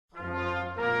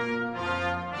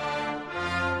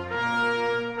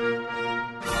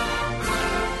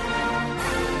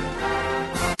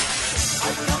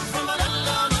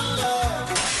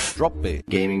Drop Bear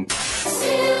Gaming.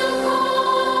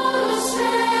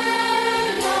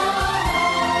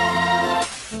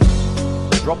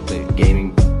 Drop Bear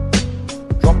Gaming.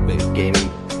 Drop Bear Gaming.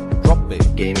 Drop Bear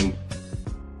Gaming.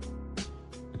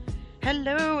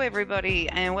 Hello, everybody,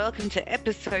 and welcome to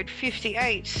episode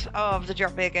 58 of the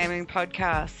Drop Bear Gaming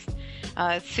podcast.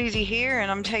 It's Susie here,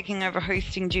 and I'm taking over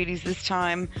hosting duties this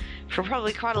time for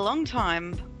probably quite a long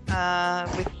time,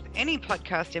 with any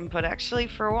podcast input, actually,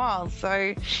 for a while.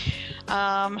 So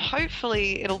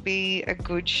hopefully it'll be a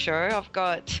good show. I've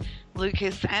got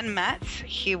Lucas and Matt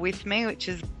here with me, which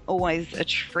is always a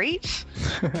treat.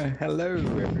 Hello,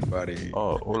 everybody.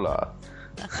 Oh, hola.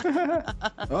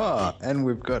 Oh, and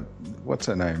we've got, what's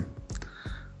her name?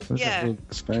 What's Yeah. that little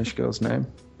Spanish girl's name?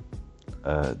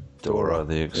 Dora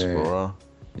the Explorer.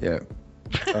 Yeah.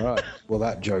 All right. Well,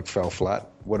 that joke fell flat.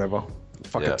 Whatever.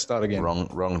 Fuck Yeah, it. Start again. Wrong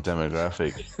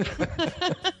demographic.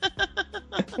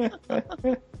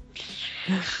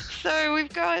 So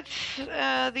we've got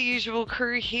the usual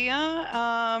crew here.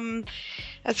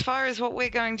 As far as what we're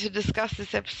going to discuss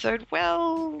this episode,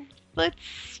 well,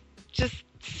 let's just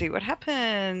see what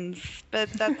happens.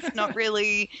 But that's not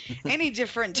really any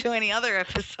different to any other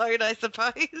episode, I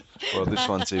suppose. Well, this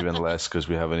one's even less because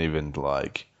we haven't even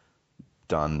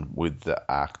done with the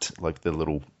act, like the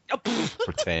little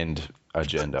pretend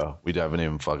agenda. We haven't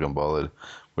even fucking bothered.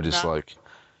 We're just No.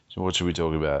 so what should we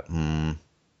talk about?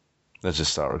 Let's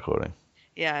just start recording.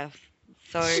 Yeah.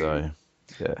 So,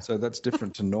 yeah, So that's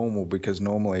different to normal because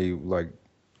normally,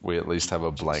 we at least have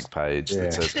a blank page Yeah.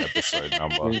 that says episode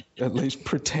number. we at least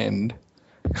pretend.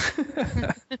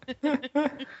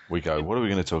 We go, what are we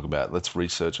going to talk about? Let's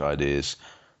research ideas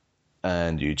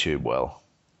and YouTube. Well,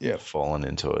 Yeah. fallen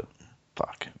into it.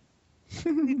 Fuck.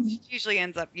 usually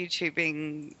ends up YouTube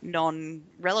being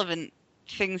non-relevant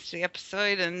things to the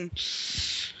episode, and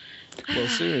Well,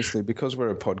 seriously, because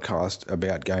we're a podcast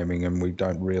about gaming and we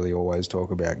don't really always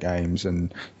talk about games,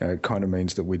 and it kind of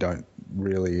means that we don't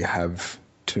really have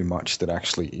too much that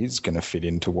actually is going to fit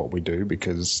into what we do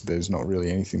because there's not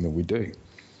really anything that we do.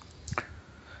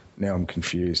 Now I'm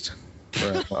confused.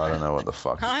 Right. I don't know what the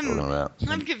fuck you're talking about.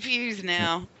 I'm confused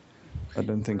now. I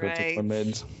don't think I took my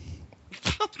meds.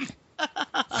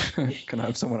 Can I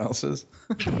have someone else's?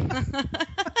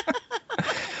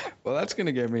 Well, that's going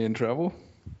to get me in trouble.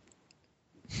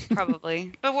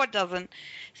 Probably, but what doesn't?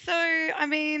 So, I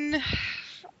mean,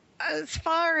 as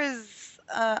far as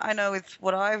I know, it's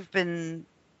what I've been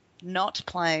not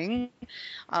playing.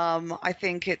 I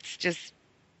think it's just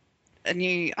a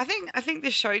new. I think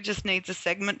this show just needs a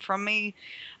segment from me,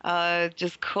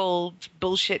 just called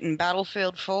 "Bullshit in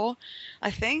Battlefield 4." I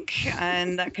think,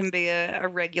 and that can be a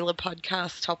regular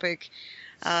podcast topic.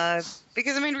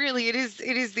 Because I mean, really, it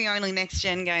is the only next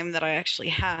gen game that I actually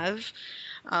have.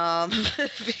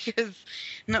 Because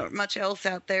not much else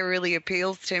out there really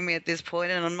appeals to me at this point,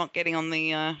 and I'm not getting on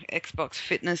the Xbox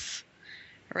fitness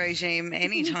regime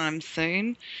anytime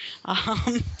soon.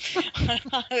 When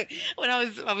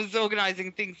I was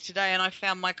organising things today, and I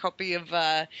found my copy of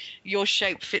Your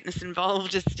Shape Fitness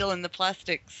Involved is still in the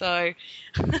plastic, so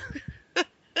I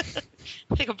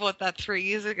think I bought that 3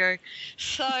 years ago.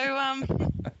 So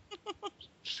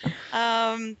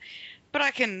but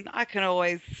I can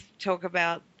always talk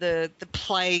about the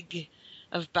plague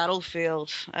of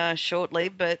Battlefield shortly.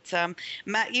 But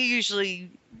Matt, you usually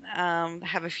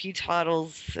have a few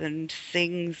titles and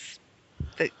things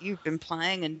that you've been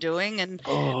playing and doing. And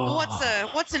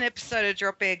what's an episode of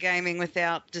Drop Bear Gaming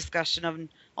without discussion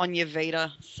on your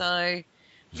Vita? So,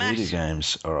 Matt. Video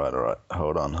games. All right.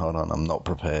 Hold on. I'm not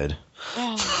prepared.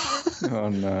 Oh,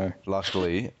 no.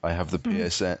 Luckily, I have the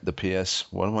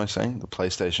what am I saying? The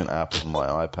PlayStation app on my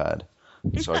iPad,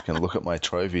 so I can look at my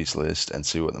trophies list and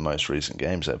see what the most recent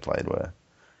games I played were.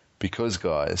 Because,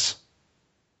 guys,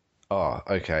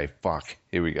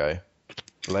 here we go.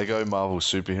 Lego Marvel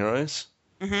Superheroes.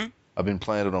 Mm-hmm. I've been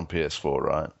playing it on PS4,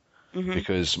 right? Mm-hmm.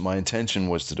 Because my intention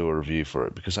was to do a review for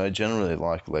it, because I generally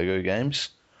like Lego games,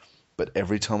 but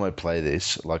every time I play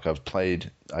this, I've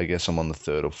played, I guess I'm on the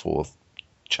third or fourth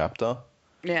chapter,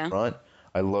 Yeah. right?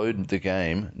 I load the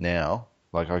game now,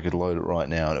 I could load it right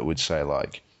now and it would say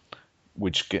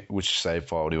which save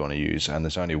file do you want to use, and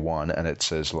there's only one, and it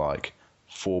says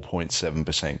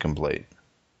 4.7% complete,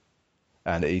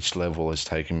 and each level has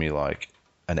taken me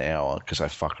an hour because I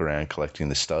fuck around collecting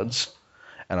the studs,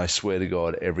 and I swear to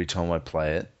God, every time I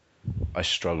play it, I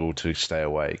struggle to stay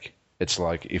awake. It's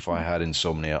like if I had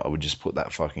insomnia, I would just put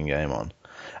that fucking game on.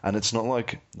 And it's not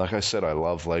like I said, I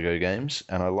love Lego games,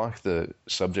 and I like the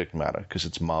subject matter because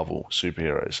it's Marvel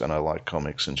superheroes, and I like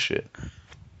comics and shit.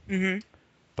 Mm-hmm.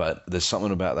 But there's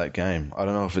something about that game. I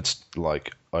don't know if it's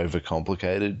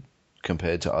overcomplicated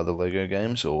compared to other Lego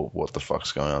games, or what the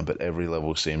fuck's going on, but every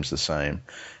level seems the same.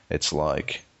 It's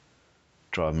like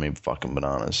driving me fucking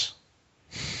bananas.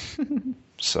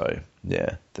 So,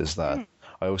 yeah, there's that.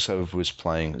 I also was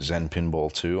playing Zen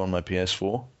Pinball 2 on my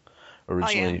PS4.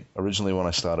 Originally when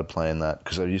I started playing that,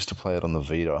 because I used to play it on the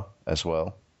Vita as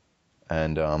well.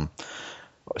 And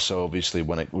so obviously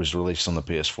when it was released on the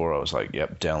PS4, I was like,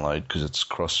 yep, download, because it's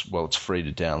it's free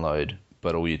to download,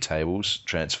 but all your tables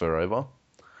transfer over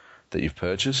that you've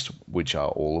purchased, which are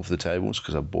all of the tables,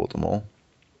 because I bought them all.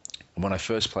 When I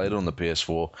first played it on the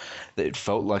PS4, it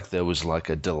felt like there was like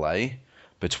a delay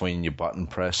between your button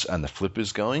press and the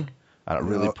flippers going, and it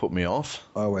really put me off.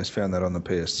 I always found that on the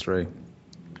PS3.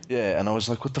 Yeah, and I was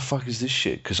like, what the fuck is this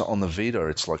shit? Because on the Vita,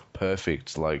 it's like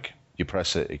perfect. Like, you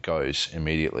press it, it goes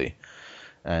immediately.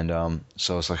 And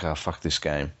so I was like, oh, fuck this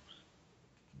game.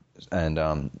 And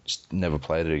just never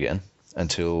played it again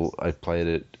until I played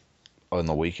it on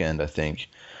the weekend, I think.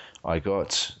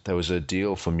 There was a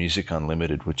deal for Music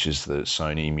Unlimited, which is the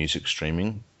Sony music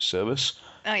streaming service.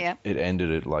 Oh, yeah. It ended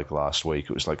it like last week.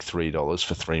 It was like $3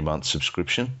 for 3 months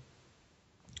subscription,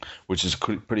 which is a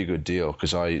pretty good deal,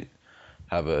 because I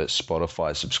have a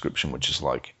Spotify subscription, which is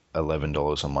like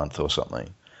 $11 a month or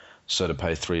something. So to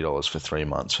pay $3 for 3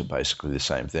 months for basically the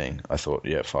same thing, I thought,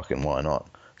 yeah, fucking why not?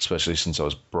 Especially since I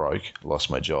was broke, lost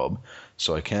my job.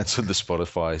 So I cancelled the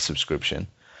Spotify subscription.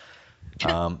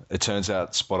 It turns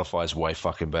out Spotify is way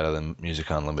fucking better than Music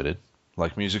Unlimited.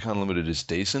 Like, Music Unlimited is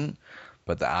decent,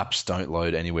 but the apps don't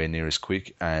load anywhere near as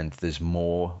quick, and there's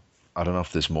more. I don't know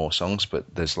if there's more songs, but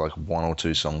there's like 1 or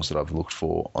 2 songs that I've looked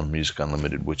for on Music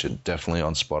Unlimited, which are definitely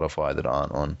on Spotify that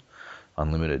aren't on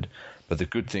Unlimited. But the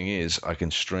good thing is I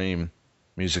can stream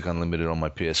Music Unlimited on my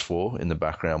PS4 in the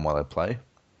background while I play.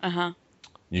 Uh-huh.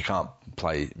 You can't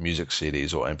play music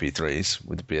CDs or MP3s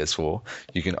with the PS4.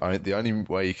 The only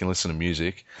way you can listen to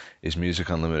music is Music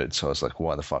Unlimited. So I was like,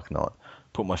 why the fuck not?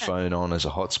 Put my phone on as a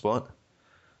hotspot,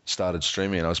 started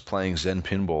streaming, and I was playing Zen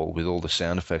Pinball with all the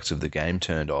sound effects of the game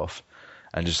turned off,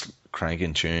 and just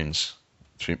cranking tunes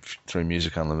through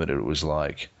Music Unlimited. It was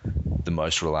like the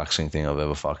most relaxing thing I've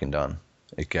ever fucking done.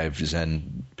 It gave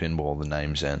Zen Pinball the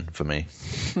name Zen for me.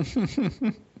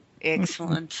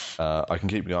 Excellent. I can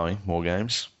keep going. More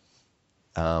games.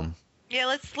 Yeah,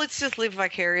 let's just live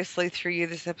vicariously through you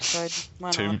this episode.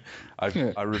 Why not?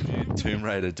 I reviewed Tomb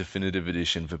Raider Definitive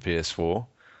Edition for PS4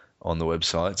 on the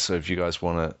website. So if you guys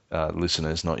want to,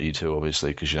 listeners, not you two,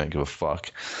 obviously, because you don't give a fuck.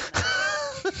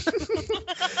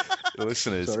 The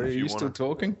listeners, Sorry, if are you still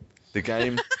talking? The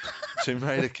game Tomb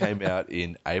Raider came out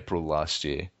in April last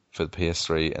year for the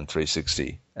PS3 and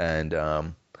 360, and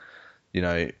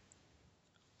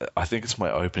I think it's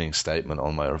my opening statement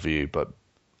on my review, but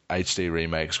HD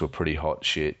remakes were pretty hot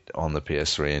shit on the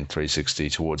PS3 and 360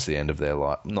 towards the end of their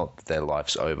life. Not that their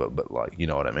life's over, but like, you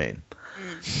know what I mean.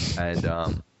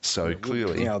 And so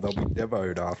clearly, now they'll be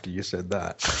devoed after you said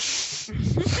that.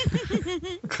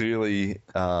 Clearly,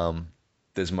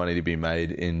 there's money to be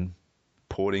made in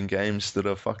porting games that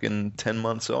are fucking 10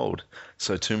 months old.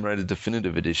 So Tomb Raider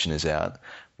Definitive Edition is out,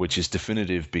 which is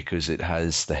definitive because it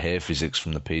has the hair physics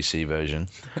from the PC version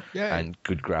and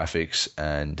good graphics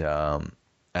and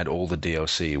all the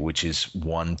DLC, which is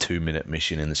 1 2-minute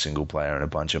mission in the single player and a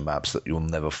bunch of maps that you'll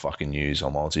never fucking use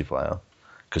on multiplayer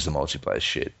because the multiplayer is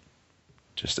shit.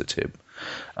 Just a tip.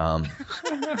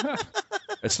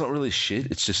 It's not really shit.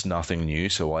 It's just nothing new.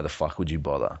 So why the fuck would you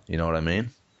bother? You know what I mean?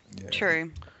 Yeah.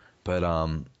 True. But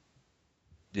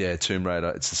yeah, Tomb Raider.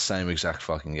 It's the same exact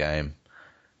fucking game,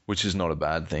 which is not a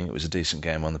bad thing. It was a decent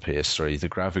game on the PS3. The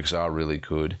graphics are really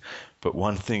good, but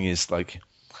one thing is like,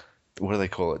 what do they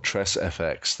call it? Tress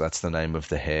FX. That's the name of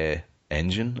the hair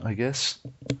engine, I guess.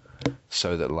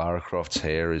 So that Lara Croft's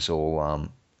hair is all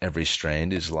every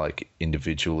strand is like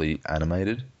individually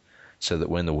animated, so that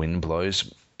when the wind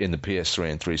blows, in the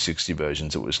PS3 and 360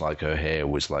 versions, it was like her hair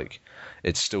was like,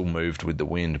 it still moved with the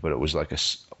wind, but it was like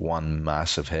one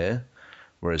mass of hair,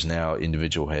 whereas now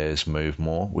individual hairs move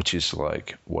more, which is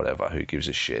like, whatever, who gives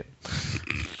a shit.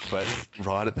 But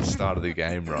right at the start of the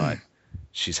game, right,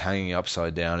 she's hanging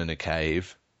upside down in a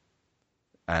cave,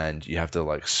 and you have to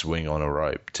like swing on a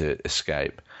rope to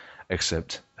escape,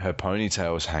 except her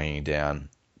ponytail is hanging down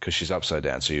because she's upside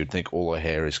down, so you'd think all her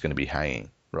hair is going to be hanging,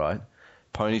 right?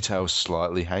 Ponytail's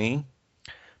slightly hanging,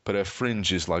 but her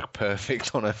fringe is like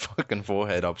perfect on her fucking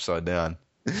forehead upside down.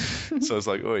 So it's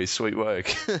like, oi, sweet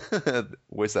work.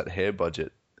 Where's that hair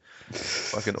budget?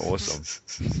 Fucking awesome.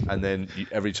 And then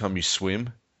every time you swim,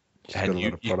 and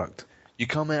you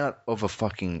come out of a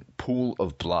fucking pool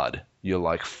of blood. You're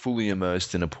like fully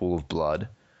immersed in a pool of blood.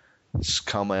 Just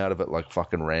come out of it like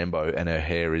fucking Rambo, and her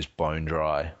hair is bone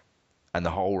dry. and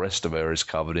the whole rest of her is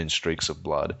covered in streaks of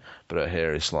blood, but her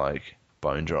hair is like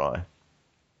bone dry.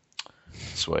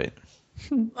 Sweet.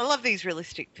 I love these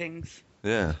realistic things.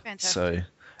 Yeah. Fantastic. So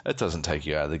it doesn't take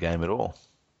you out of the game at all.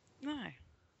 No.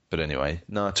 But anyway,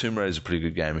 no, Tomb Raider is a pretty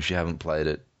good game. If you haven't played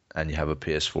it and you have a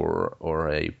PS4 or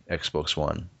a Xbox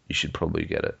One, you should probably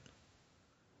get it.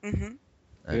 Mm-hmm. And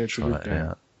Yeah, it's a try good it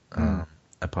game. out.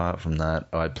 Apart from that,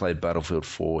 I played Battlefield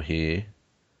 4 here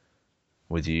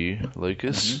with you,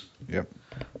 Lucas. Yep.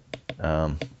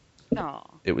 Oh.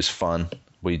 It was fun.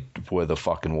 We were the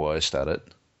fucking worst at it.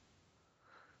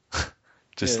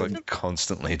 Just Yeah. like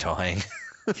constantly dying.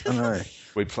 I know.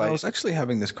 We I played. was actually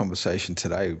having this conversation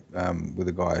today with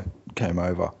a guy who came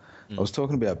over. I was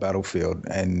talking about Battlefield,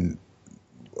 and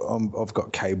I've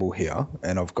got cable here,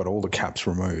 and I've got all the caps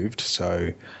removed,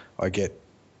 so I get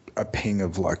a ping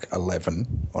of like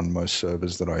 11 on most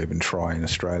servers that I even try in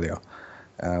Australia,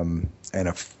 and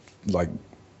like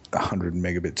 100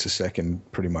 megabits a second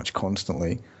pretty much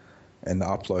constantly. And the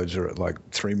uploads are at like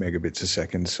 3 megabits a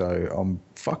second, so I'm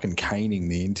fucking caning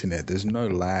the internet. There's no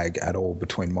lag at all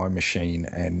between my machine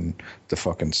and the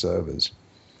fucking servers.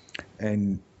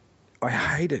 And I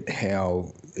hate it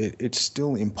how it's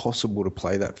still impossible to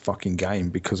play that fucking game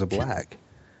because of lag.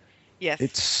 Yes.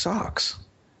 It sucks.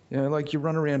 You know, like you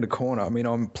run around a corner. I mean,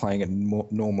 I'm playing it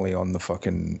normally on the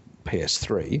fucking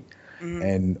PS3,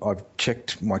 and I've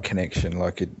checked my connection,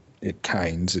 like it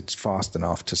canes. It's fast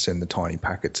enough to send the tiny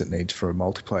packets it needs for a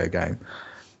multiplayer game.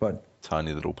 But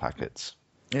Tiny little packets.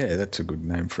 yeah, that's a good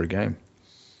name for a game.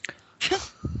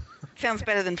 Sounds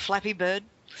better than Flappy Bird.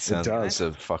 Sounds does. like it's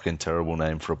a fucking terrible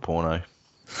name for a porno.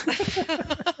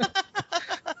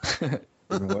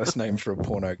 Even worse name for a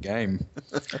porno game.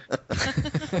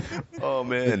 Oh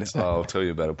man, I'll tell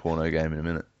you about a porno game in a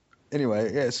minute.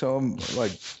 Anyway, yeah, so I'm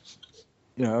like,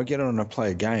 you know, I get on and I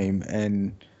play a game,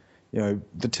 and, you know,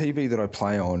 the TV that I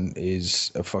play on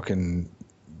is a fucking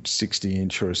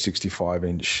 60-inch or a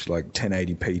 65-inch, like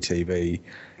 1080p TV.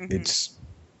 It's,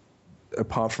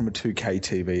 apart from a 2K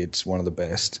TV, it's one of the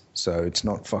best. So it's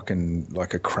not fucking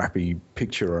like a crappy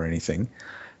picture or anything.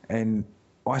 And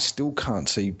I still can't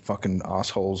see fucking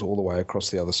assholes all the way across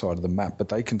the other side of the map, but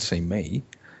they can see me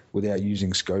without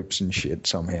using scopes and shit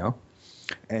somehow.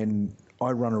 And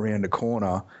I run around a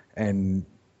corner and,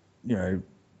 you know,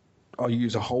 I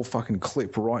use a whole fucking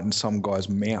clip right in some guy's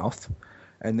mouth,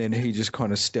 and then he just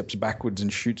kind of steps backwards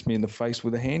and shoots me in the face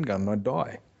with a handgun, and I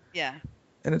die. Yeah.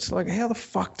 And it's like, how the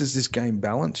fuck does this game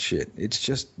balance shit? It's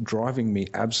just driving me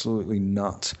absolutely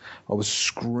nuts. I was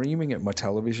screaming at my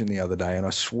television the other day, and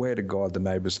I swear to God the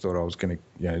neighbours thought I was going to,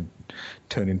 you know,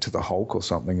 turn into the Hulk or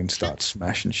something and start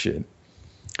smashing shit.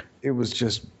 It was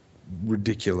just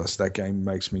ridiculous. That game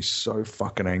makes me so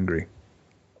fucking angry.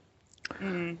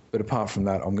 But apart from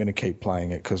that, I'm going to keep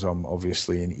playing it because I'm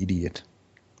obviously an idiot.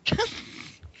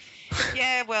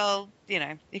 Yeah, well, you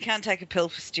know, you can't take a pill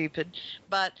for stupid.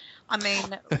 But, I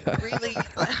mean, really...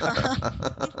 But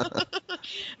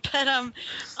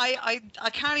I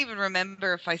can't even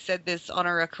remember if I said this on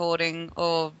a recording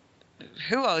or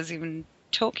who I was even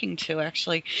talking to,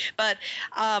 actually. But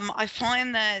I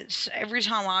find that every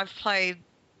time I've played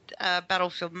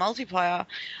Battlefield multiplayer,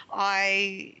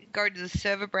 I go to the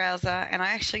server browser and I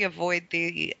actually avoid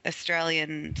the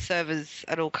Australian servers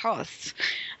at all costs.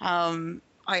 I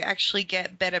actually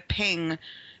get better ping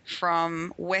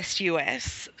from West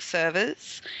US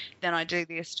servers than I do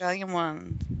the Australian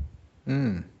ones.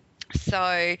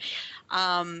 So,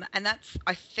 and that's,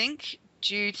 I think,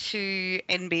 due to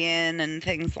NBN and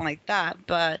things like that.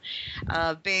 But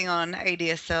being on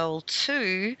ADSL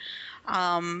 2,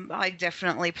 I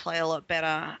definitely play a lot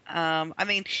better. I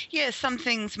mean, yeah, some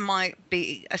things might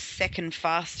be a second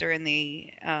faster in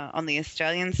the on the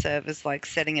Australian servers, like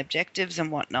setting objectives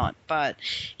and whatnot. But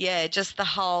yeah, just the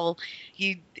whole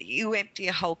you empty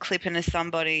a whole clip into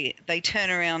somebody, they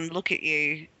turn around, look at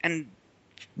you, and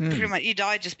pretty much you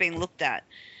die just being looked at.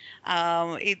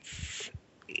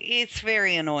 It's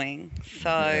very annoying.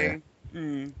 So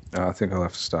I think I'll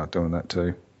have to start doing that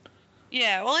too.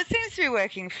 yeah, well, it seems to be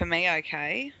working for me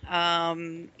okay.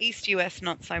 East US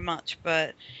not so much,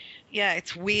 but yeah,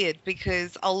 it's weird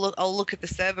because I'll look at the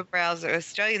server browser.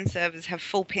 Australian servers have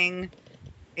full ping.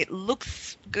 It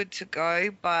looks good to go,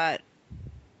 but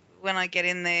when I get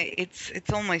in there, it's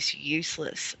almost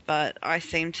useless. But I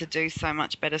seem to do so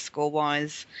much better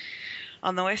score-wise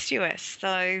on the West US.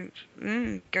 So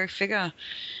go figure.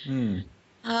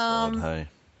 God, hey.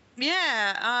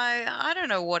 Yeah, I don't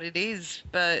know what it is,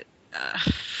 but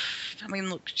I mean,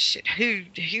 look, shit, who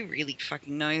really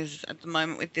fucking knows at the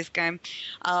moment with this game?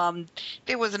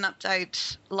 There was an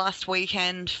update last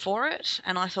weekend for it,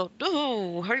 and I thought,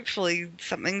 oh, hopefully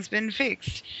something's been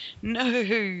fixed.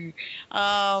 No,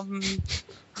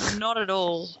 not at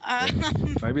all.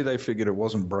 Maybe they figured it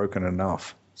wasn't broken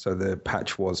enough, so the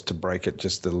patch was to break it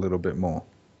just a little bit more.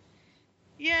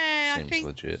 Yeah, Seems I think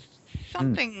legit.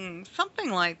 something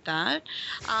like that.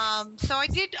 So I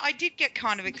did get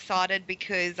kind of excited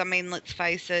because, I mean, let's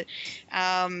face it,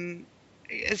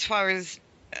 as far as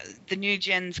the new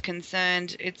gen's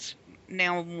concerned, it's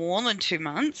now more than 2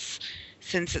 months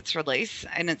since its release,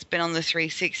 and it's been on the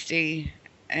 360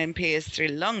 and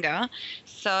PS3 longer.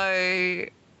 So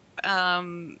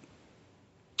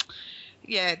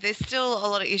yeah, there's still a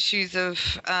lot of issues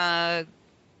of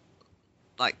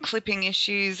like clipping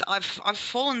issues. I've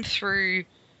fallen through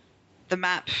the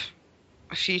map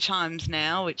a few times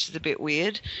now, which is a bit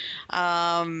weird.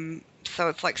 So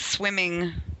it's like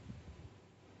swimming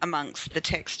amongst the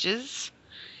textures.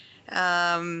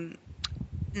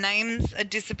 Names are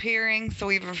disappearing, so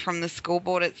even from the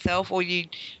scoreboard itself, or you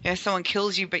know, someone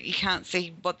kills you but you can't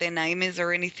see what their name is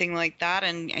or anything like that,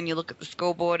 and you look at the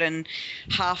scoreboard and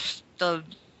half the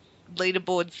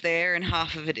leaderboard's there and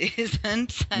half of it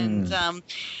isn't. And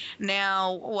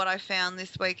now what I found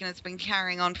this week, and it's been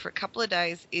carrying on for a couple of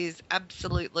days, is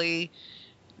absolutely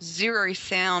zero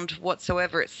sound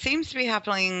whatsoever. It seems to be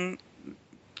happening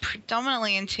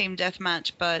predominantly in Team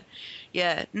Deathmatch, but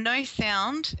yeah, no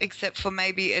sound except for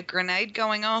maybe a grenade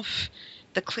going off,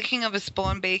 the clicking of a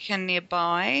spawn beacon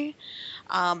nearby,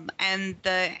 and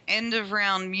the end of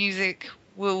round music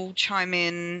will chime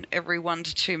in every 1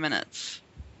 to 2 minutes,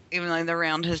 even though the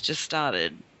round has just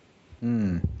started.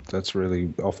 That's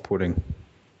really off-putting.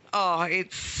 Oh,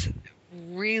 it's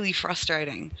really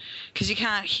frustrating because you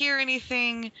can't hear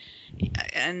anything,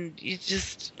 and you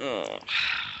just...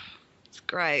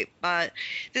 great, but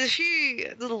there's a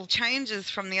few little changes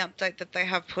from the update that they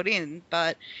have put in,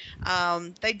 but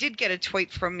they did get a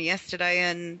tweet from me yesterday,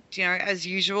 and you know, as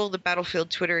usual, the Battlefield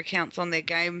Twitter account's on their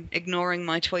game ignoring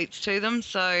my tweets to them,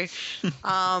 so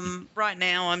right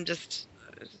now I'm just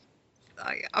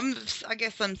I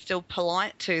guess I'm still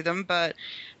polite to them, but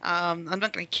I'm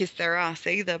not going to kiss their ass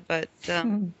either, but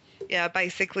yeah, I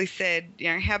basically said,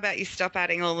 you know, how about you stop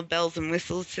adding all the bells and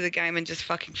whistles to the game and just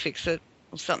fucking fix it,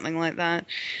 or something like that.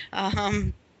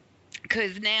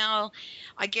 Because now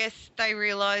I guess they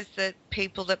realise that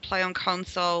people that play on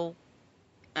console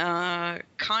kind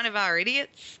of are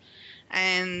idiots,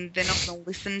 and they're not going to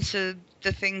listen to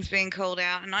the things being called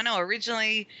out. And I know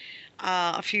originally,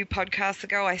 a few podcasts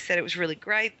ago, I said it was really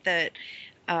great that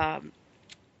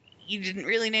you didn't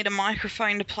really need a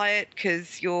microphone to play it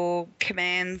because your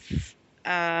commands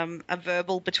are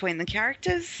verbal between the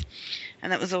characters,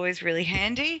 and that was always really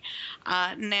handy.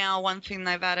 Now, one thing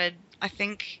they've added, I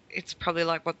think it's probably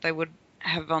like what they would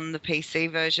have on the PC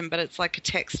version, but it's like a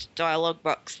text dialogue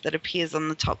box that appears on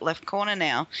the top left corner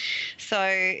now. So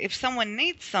if someone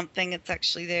needs something, it's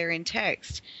actually there in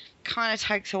text. Kind of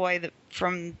takes away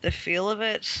from the feel of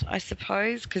it, I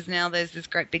suppose, because now there's this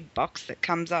great big box that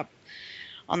comes up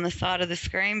on the side of the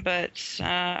screen. But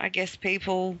I guess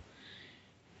people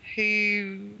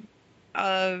who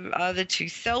are either too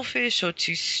selfish or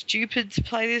too stupid to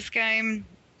play this game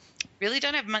really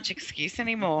don't have much excuse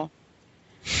anymore.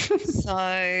 So,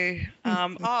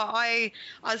 I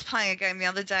was playing a game the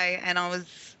other day and I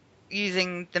was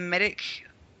using the medic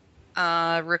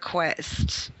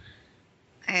request,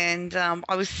 and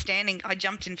I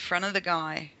jumped in front of the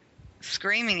guy,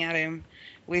 screaming at him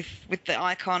with the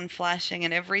icon flashing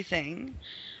and everything.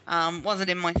 Wasn't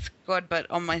in my squad, but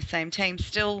on my same team.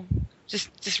 Still,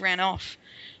 just ran off,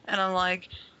 and I'm like,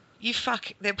 "You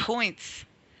fuck! They're points.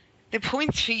 They're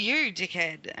points for you,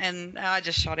 dickhead!" And I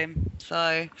just shot him.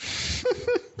 So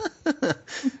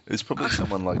it's probably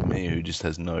someone like me who just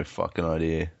has no fucking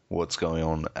idea what's going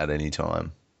on at any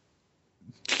time.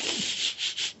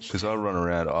 Because I run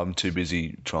around, I'm too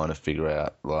busy trying to figure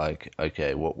out, like,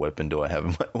 okay, what weapon do I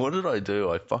have? What did I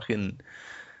do?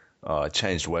 I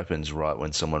changed weapons right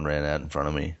when someone ran out in front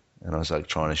of me, and I was like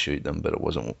trying to shoot them, but it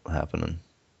wasn't happening.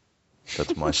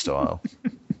 That's my style.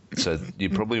 So you're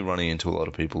probably running into a lot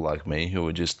of people like me who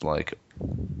are just like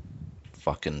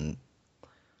fucking,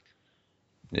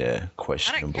 yeah,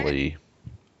 questionably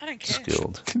I don't care.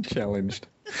 skilled. Challenged.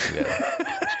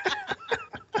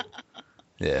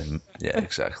 Yeah,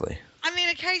 exactly. I mean,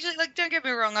 occasionally, like, don't get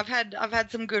me wrong, I've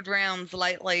had some good rounds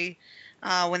lately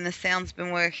when the sound's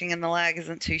been working and the lag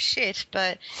isn't too shit.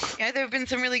 But you know, there have been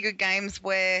some really good games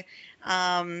where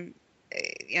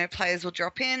players will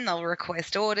drop in, they'll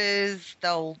request orders,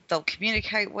 they'll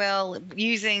communicate well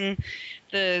using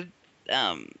the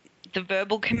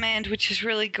verbal command, which is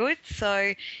really good.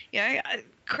 So,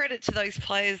 credit to those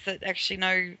players that actually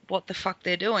know what the fuck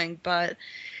they're doing. But,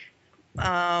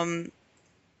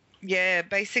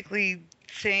 basically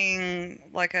seeing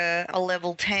like a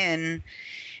level 10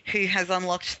 who has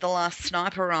unlocked the last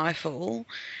sniper rifle,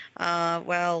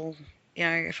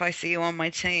 if I see you on my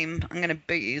team, I'm going to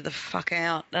boot you the fuck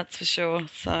out. That's for sure.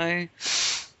 So,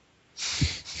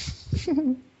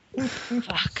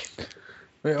 fuck.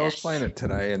 Yeah, I was playing it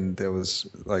today, and there was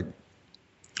like,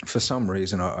 for some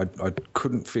reason, I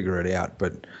couldn't figure it out.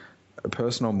 But a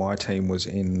person on my team was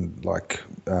in like,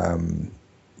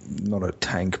 not a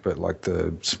tank, but like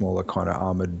the smaller kind of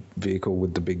armored vehicle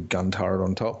with the big gun turret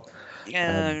on top.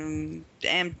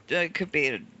 It could be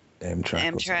an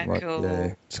Amtrak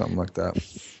or something like that.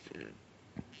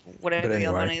 Whatever the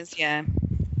other one is, yeah.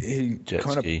 He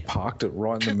kind of parked it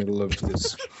right in the middle of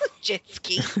this jet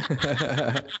ski.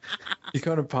 He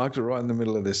kind of parked it right in the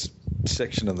middle of this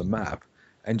section of the map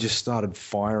and just started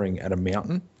firing at a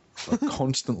mountain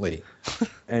constantly.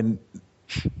 And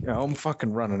I'm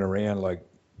fucking running around like,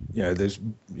 there's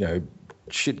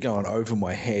shit going over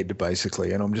my head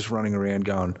basically, and I'm just running around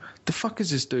going, the fuck is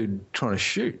this dude trying to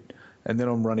shoot? And then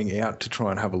I'm running out to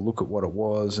try and have a look at what it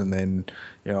was, and then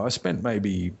I spent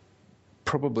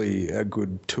probably a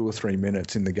good 2 or 3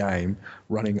 minutes in the game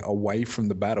running away from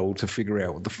the battle to figure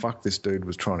out what the fuck this dude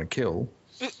was trying to kill,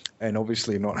 and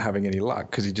obviously not having any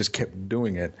luck because he just kept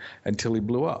doing it until he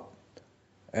blew up.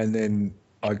 And then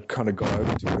I kind of got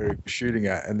over to where he was shooting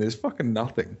at, and there's fucking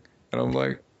nothing. And I'm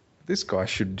like, this guy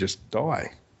should just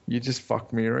die. You just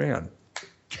fucked me around.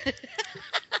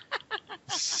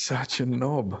 Such a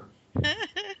knob.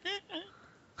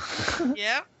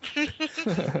 Yep.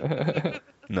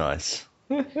 Nice.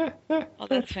 Oh,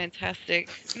 that's fantastic.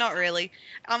 Not really.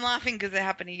 I'm laughing because it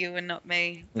happened to you and not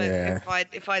me. But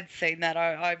if I'd seen that,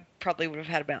 I probably would have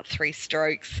had about 3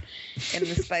 strokes in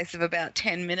the space of about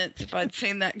 10 minutes if I'd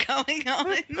seen that going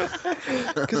on.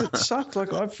 Because it sucked.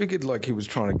 Like, I figured like he was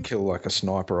trying to kill like a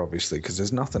sniper, obviously, because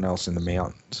there's nothing else in the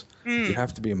mountains. You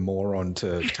have to be a moron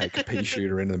to take a pea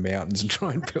shooter into the mountains and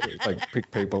try and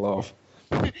pick people off.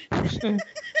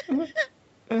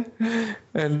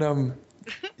 And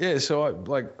so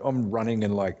I'm running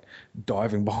and like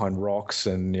diving behind rocks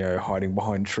and hiding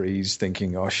behind trees,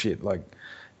 thinking, oh shit,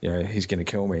 he's gonna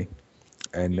kill me.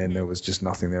 And then there was just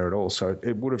nothing there at all. So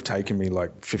it would have taken me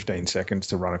like 15 seconds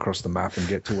to run across the map and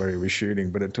get to where he was shooting,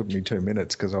 but it took me 2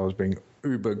 minutes because I was being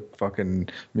uber fucking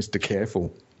Mr.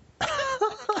 Careful.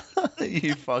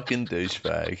 You fucking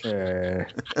douchebag. Yeah,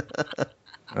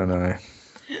 I know.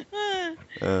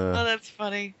 Oh, that's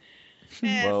funny.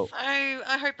 Yeah, Well, so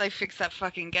I hope they fix that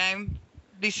fucking game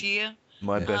this year.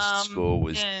 My best score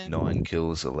was 9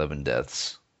 kills, 11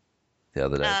 deaths the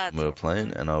other day when we were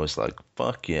playing, and I was like,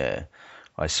 fuck yeah.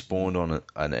 I spawned on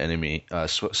an enemy. I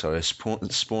spawned on a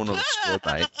squad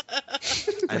mate.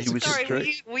 And he was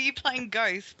were you playing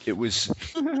Ghost? It was,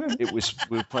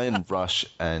 we were playing Rush,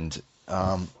 and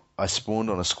I spawned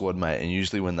on a squad mate, and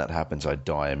usually when that happens, I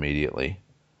die immediately.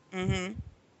 Mm-hmm.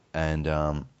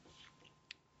 And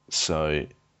so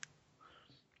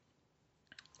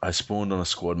I spawned on a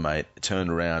squad mate, turned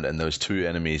around, and there was 2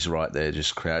 enemies right there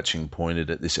just crouching, pointed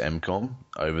at this MCOM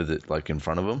over in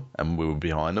front of them, and we were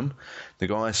behind them. The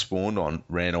guy I spawned on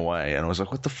ran away, and I was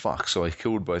like, what the fuck? So I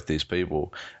killed both these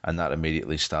people, and that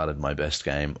immediately started my best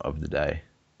game of the day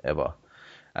ever.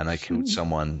 And I killed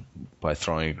someone by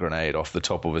throwing a grenade off the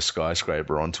top of a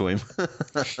skyscraper onto him.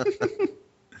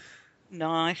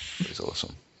 Nice. It was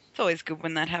awesome. It's always good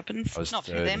when that happens. I was not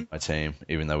for third them. in my team,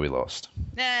 even though we lost.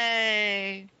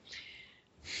 Yay!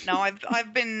 No,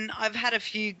 I've had a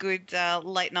few good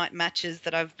late night matches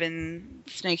that I've been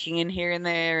sneaking in here and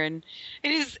there, and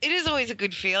it is always a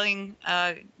good feeling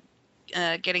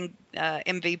getting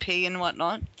MVP and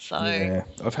whatnot. So yeah,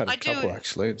 I've had a couple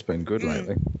actually. It's been good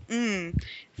lately.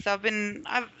 So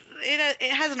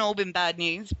it hasn't all been bad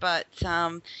news, but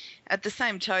at the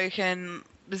same token,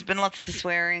 there's been lots of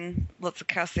swearing, lots of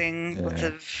cussing, lots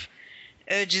of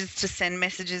urges to send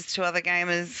messages to other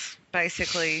gamers,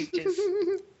 basically.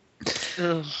 Just,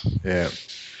 ugh. Yeah.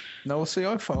 No, well, see,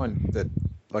 I find that,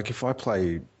 like, if I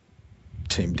play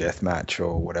Team Deathmatch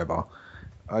or whatever,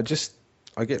 I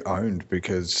get owned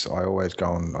because I always go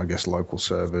on, I guess, local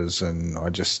servers, and I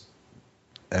just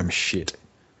am shit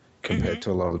compared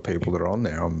to a lot of the people that are on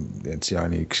there. It's the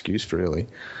only excuse, really.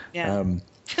 Yeah.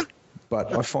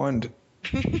 But I find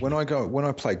when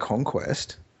I play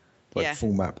Conquest,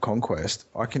 full map Conquest,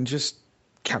 I can just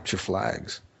capture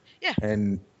flags. Yeah.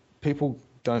 And people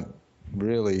don't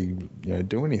really,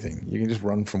 do anything. You can just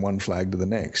run from one flag to the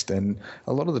next. And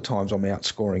a lot of the times I'm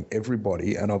outscoring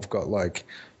everybody, and I've got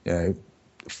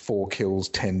 4 kills,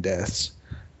 10 deaths.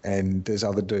 And there's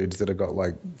other dudes that have got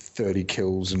 30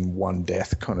 kills and 1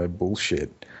 death kind of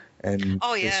bullshit. And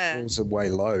their scores are way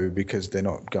low because they're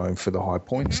not going for the high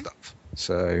point stuff.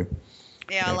 So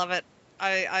yeah, I love it.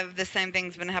 I've the same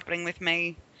thing's been happening with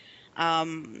me.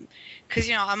 Because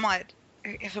I might,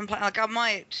 if I'm playing, I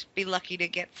might be lucky to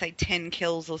get say 10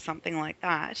 kills or something like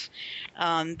that.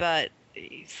 But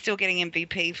still getting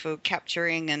MVP for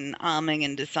capturing and arming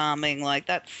and disarming,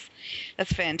 that's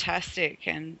fantastic.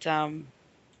 And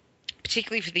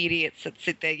particularly for the idiots that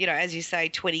sit there, as you say,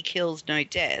 20 kills, no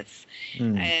deaths.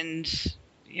 And,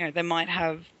 they might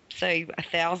have, say,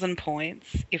 1,000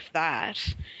 points, if that,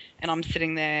 and I'm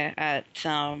sitting there at,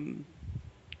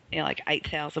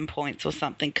 8,000 points or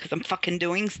something because I'm fucking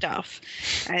doing stuff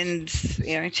and,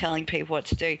 telling people what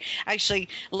to do. Actually,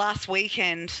 last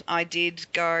weekend I did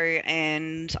go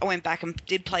and I went back and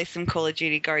did play some Call of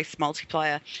Duty Ghosts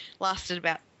multiplayer. Lasted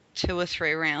about 2 or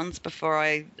 3 rounds before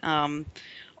I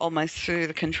almost threw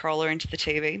the controller into the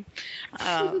TV.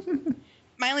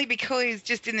 Mainly because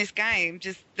just in this game,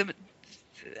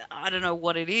 I don't know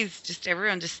what it is, just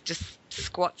everyone just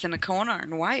squats in a corner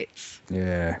and waits.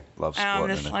 Yeah. Love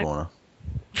squatting in a corner.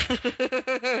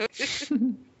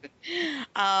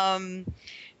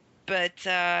 But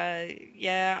I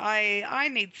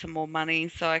need some more money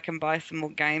so I can buy some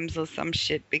more games or some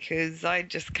shit because I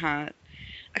just can't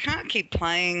keep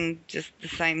playing just the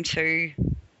same 2,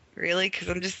 really, because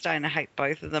I'm just starting to hate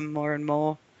both of them more and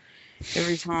more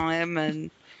every time. And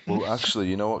well, actually,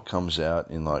 you know what comes out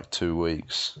in 2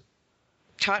 weeks?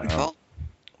 Titanfall?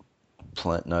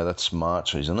 No, that's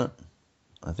March, isn't it?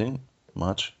 I think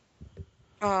March.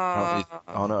 Oh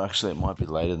no, actually, it might be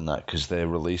later than that because they're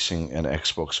releasing an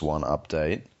Xbox One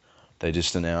update. They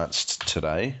just announced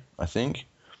today, I think,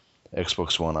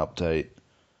 Xbox One update.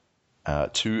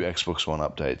 2 Xbox One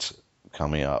updates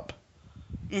coming up,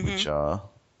 which are,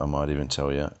 I might even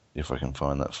tell you if I can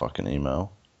find that fucking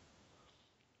email.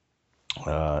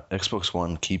 Xbox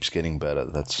One keeps getting better.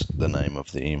 That's the name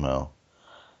of the email.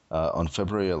 On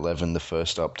February 11, the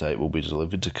first update will be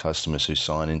delivered to customers who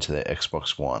sign into their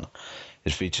Xbox One.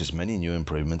 It features many new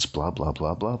improvements, blah, blah,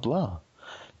 blah, blah, blah.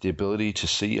 The ability to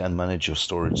see and manage your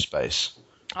storage space.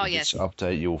 Oh, With yes. this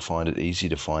update, you'll find it easy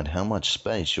to find how much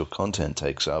space your content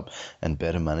takes up and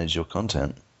better manage your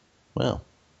content. Well,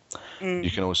 you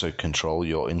can also control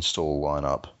your install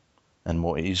lineup and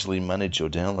more easily manage your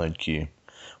download queue.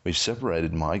 We've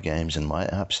separated my games and my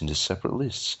apps into separate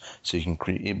lists so you can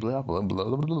create blah, blah, blah,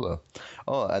 blah, blah.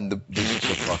 Oh, and this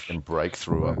is a fucking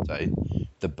breakthrough update.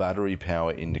 The battery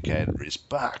power indicator is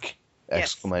back! Yes.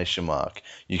 Exclamation mark.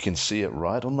 You can see it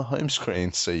right on the home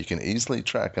screen so you can easily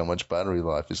track how much battery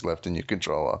life is left in your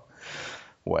controller.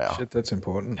 Wow. Shit, that's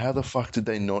important. How the fuck did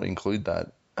they not include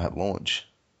that at launch?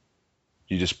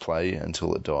 You just play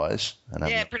until it dies? And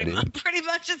Yeah, pretty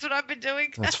much that's what I've been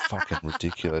doing. That's fucking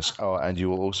ridiculous. Oh, and you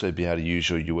will also be able to use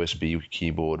your USB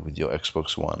keyboard with your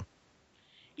Xbox One.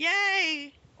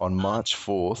 Yay! On March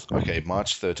 4th,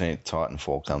 March 13th,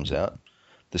 Titanfall comes out.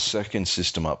 The second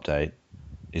system update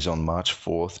is on March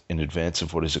 4th in advance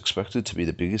of what is expected to be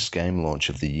the biggest game launch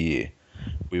of the year.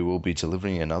 We will be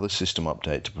delivering another system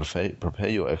update to prepare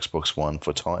your Xbox One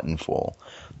for Titanfall.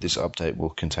 This update will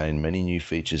contain many new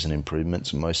features and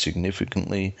improvements, most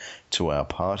significantly to our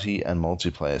party and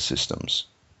multiplayer systems.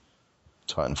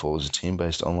 Titanfall is a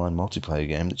team-based online multiplayer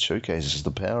game that showcases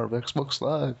the power of Xbox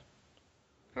Live.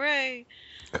 Hooray!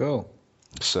 Cool.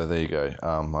 So there you go,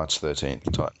 March 13th,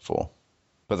 Titanfall.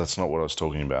 But that's not what I was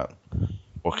talking about.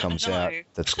 What comes No. out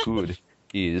that's good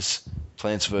is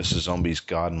Plants vs. Zombies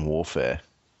Garden Warfare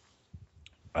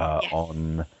Yes.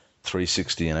 on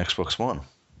 360 and Xbox One.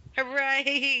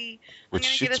 Hooray!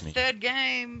 Which I'm going shits to me. get a third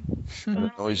game.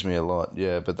 It annoys me a lot,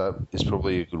 yeah, but that is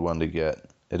probably a good one to get.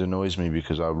 It annoys me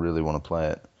because I really want to play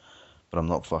it, but I'm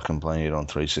not fucking playing it on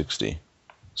 360,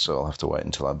 so I'll have to wait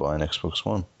until I buy an Xbox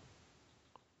One.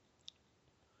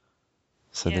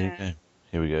 So there you Yeah. go.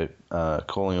 Here we go.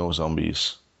 Calling All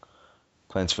Zombies.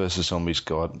 Plants vs. Zombies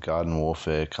Garden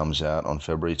Warfare comes out on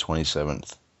February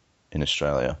 27th in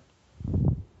Australia.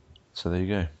 So there you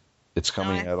go. It's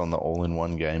coming Nice. out on the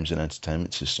all-in-one games and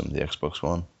entertainment system, the Xbox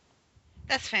One.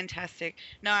 That's fantastic.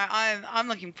 No, I'm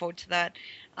looking forward to that.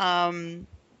 Yeah,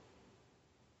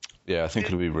 I think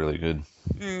it'll be really good.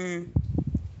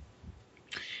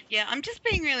 Yeah, I'm just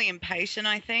being really impatient,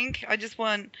 I think. I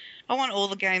want all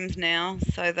the games now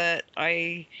so that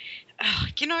The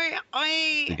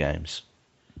games.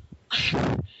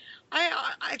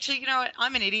 I actually, you know what?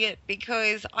 I'm an idiot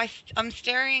because I'm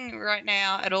staring right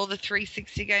now at all the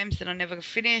 360 games that I never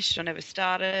finished, or never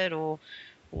started, or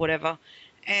whatever,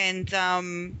 and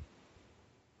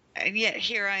yet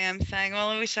here I am saying, well,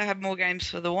 I wish I had more games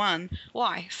for the one.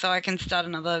 Why? So I can start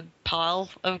another pile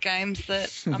of games that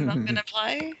I'm not going to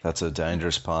play? That's a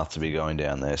dangerous path to be going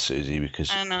down there, Susie, because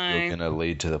I know. you're going to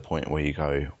lead to the point where you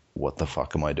go, what the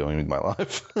fuck am I doing with my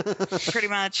life? Pretty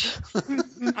much.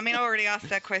 I mean, I already asked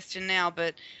that question now,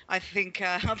 but I think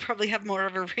I'll probably have more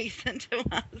of a reason to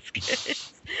ask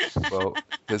it. Well,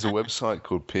 there's a website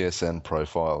called PSN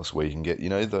Profiles where you can get, you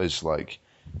know, those like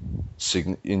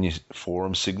in your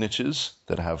forum signatures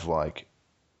that have like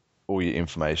all your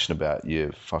information about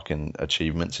your fucking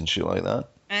achievements and shit like that.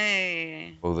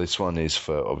 Hey. Well, this one is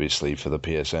obviously for the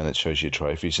PSN. It shows you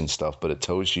trophies and stuff, but it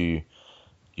tells you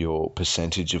your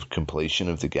percentage of completion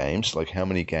of the games, like how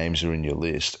many games are in your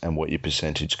list and what your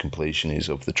percentage completion is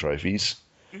of the trophies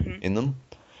in them.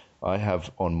 I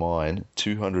have on mine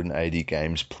 280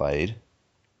 games played,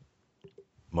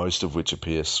 most of which are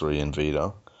PS3 and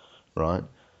Vita, right?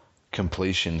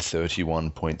 Completion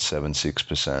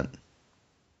 31.76%.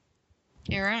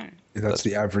 You're right. That's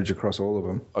the average across all of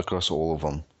them. Across all of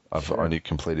them. I've only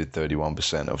completed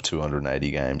 31% of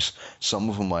 280 games. Some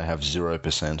of them I have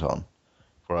 0% on,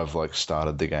 where I've like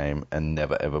started the game and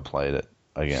never ever played it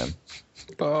again.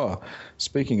 Oh,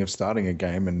 speaking of starting a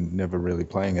game and never really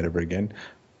playing it ever again,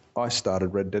 I started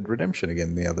Red Dead Redemption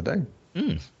again the other day.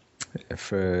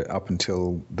 For up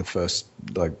until the first,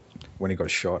 like when he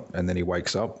got shot and then he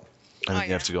wakes up. And then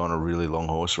you have to go on a really long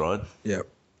horse ride. Yep.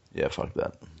 Yeah, fuck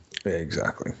that. Yeah,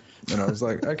 exactly. And I was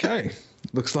like, okay,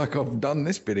 looks like I've done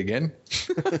this bit again.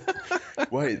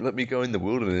 Wait, let me go in the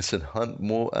wilderness and hunt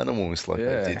more animals like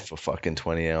I did for fucking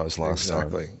 20 hours last time.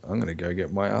 Exactly. I'm going to go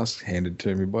get my ass handed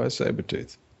to me by a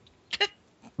saber-tooth.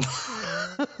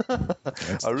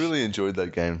 I really enjoyed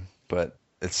that game, but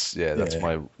that's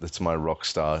my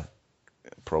Rockstar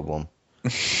problem.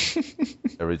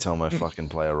 Every time I fucking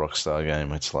play a Rockstar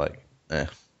game, it's like, eh.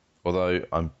 Although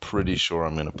I'm pretty sure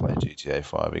I'm going to play GTA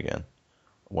 5 again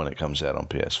when it comes out on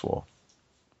PS4.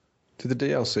 Did the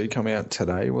DLC come out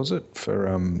today, was it, for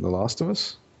The Last of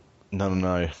Us? No.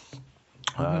 No.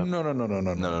 No.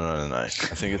 I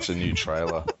think it's a new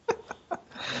trailer.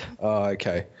 Oh,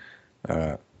 okay. All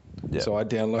right. Yeah. So I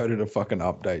downloaded a fucking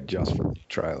update just for the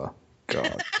trailer.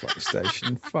 God,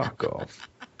 PlayStation, fuck off.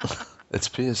 It's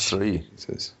PS3.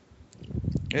 Jesus.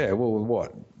 Yeah, well,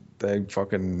 what? They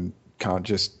fucking can't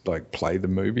just, like, play the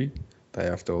movie? They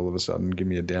have to all of a sudden give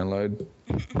me a download?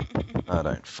 I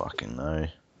don't fucking know.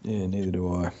 Yeah, neither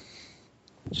do I.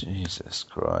 Jesus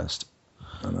Christ.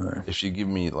 I know. If you give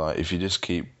me, like, if you just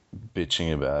keep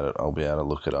bitching about it, I'll be able to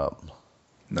look it up.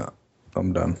 No,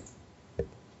 I'm done.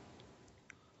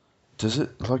 Does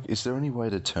it, like, is there any way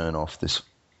to turn off the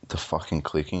fucking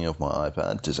clicking of my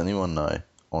iPad? Does anyone know,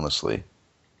 honestly?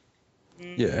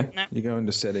 Yeah, No. you go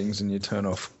into settings and you turn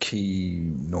off key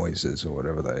noises or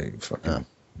whatever they fucking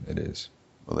it is.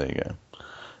 Well, there you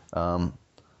go.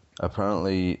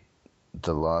 Apparently,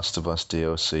 The Last of Us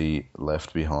DLC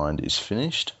Left Behind is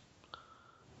finished,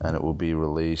 and it will be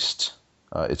released.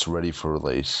 It's ready for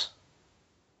release.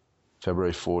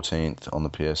 February 14th on the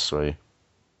PS3,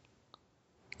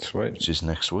 Sweet. which is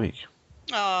next week.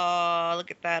 Oh,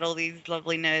 look at that. All these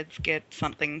lovely nerds get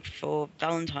something for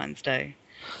Valentine's Day.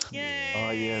 Yay. Oh,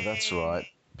 yeah, that's right.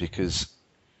 Because,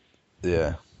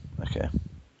 yeah, okay.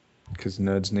 Because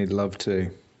nerds need love too.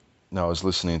 No, I was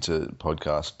listening to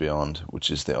Podcast Beyond,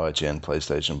 which is the IGN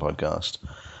PlayStation podcast,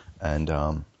 and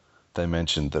they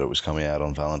mentioned that it was coming out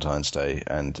on Valentine's Day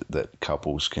and that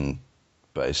couples can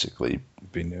basically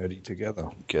Be nerdy together.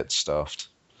 get stuffed.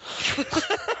 It's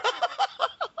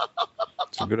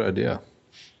a good idea.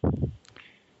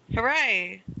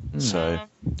 Hooray. So,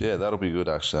 yeah, that'll be good,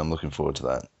 actually. I'm looking forward to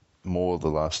that. More The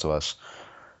Last of Us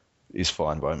is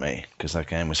fine by me, because that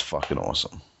game was fucking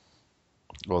awesome.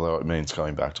 Although it means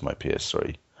going back to my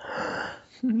PS3.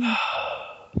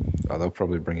 Oh, they'll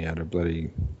probably bring out a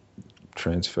bloody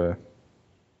transfer.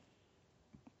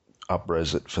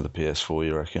 Up-res it for the PS4,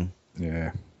 you reckon?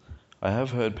 Yeah. I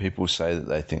have heard people say that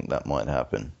they think that might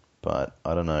happen, but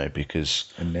I don't know,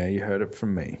 because, And now you heard it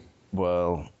from me.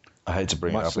 well, I hate to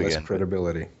bring it Much up less again, but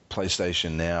credibility.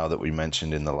 PlayStation Now that we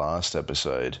mentioned in the last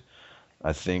episode,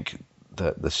 I think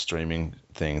that the streaming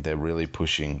thing, they're really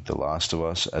pushing The Last of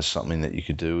Us as something that you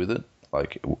could do with it.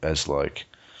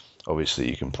 Obviously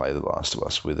you can play The Last of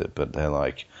Us with it, but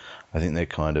I think they're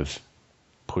kind of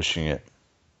pushing it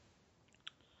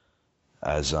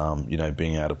as,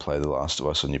 being able to play The Last of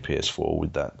Us on your PS4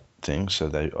 with that thing. So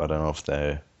I don't know if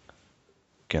they're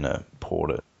going to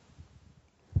port it.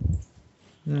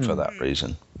 for that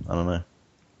reason. I don't know.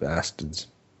 Bastards.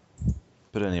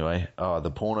 But anyway,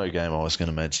 the porno game I was going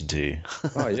to mention to you.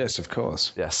 Oh, yes, of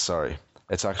course. Yes, sorry.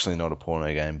 It's actually not a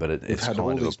porno game, but We've it's had kind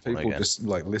all of these a porno people game. just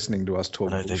like listening to us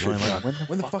talk I know, about they're shit. going like, Going,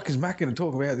 when the fuck is Matt going to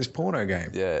talk about this porno game?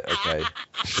 Yeah, okay.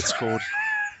 It's called...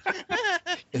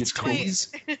 It's called...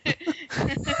 Please.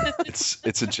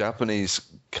 It's a Japanese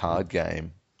card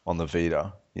game on the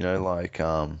Vita. You know, like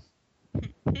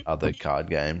other card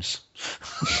games.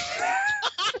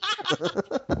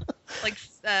 Like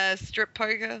strip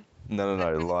poker.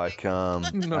 No, like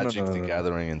Magic the no.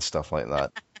 Gathering and stuff like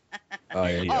that. Oh,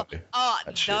 yeah.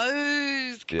 That shit.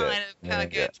 Those kind of card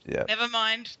games. yeah. Never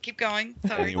mind. Keep going.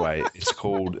 Sorry. Anyway, it's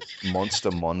called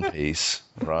Monster Mon Piece,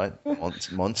 right?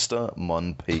 Monster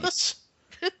Mon Piece.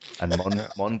 And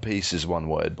Mon Piece is one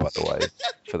word, by the way,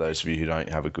 for those of you who don't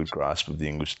have a good grasp of the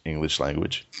English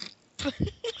language.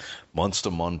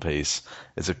 Monster Mon Piece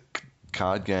is a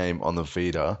card game on the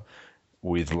Vita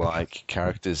with like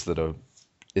characters that are...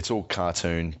 It's all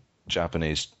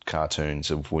Japanese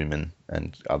cartoons of women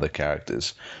and other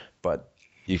characters, but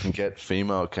you can get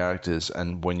female characters,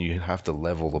 and when you have to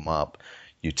level them up,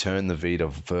 you turn the Vita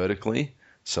vertically,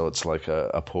 so it's like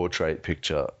a portrait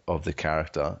picture of the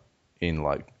character in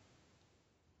like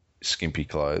skimpy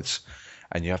clothes,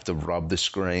 and you have to rub the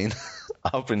screen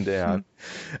up and down,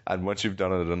 and once you've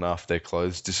done it enough, their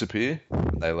clothes disappear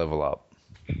and they level up.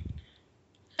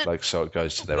 Like, so it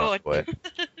goes to their underwear.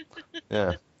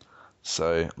 Yeah.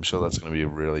 So I'm sure that's going to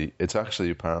be it's actually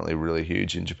apparently really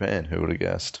huge in Japan. Who would have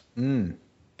guessed?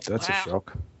 That's a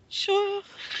shock. Sure.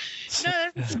 No,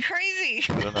 that's crazy.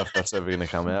 I don't know if that's ever going to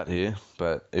come out here,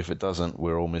 but if it doesn't,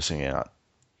 we're all missing out.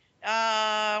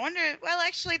 I wonder. Well,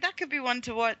 actually, that could be one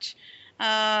to watch.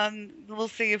 We'll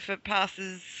see if it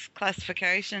passes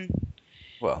classification.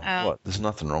 Well, what? There's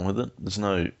nothing wrong with it. There's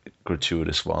no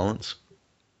gratuitous violence.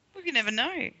 Well, you never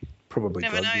know. Probably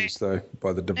Never drug know. use, though,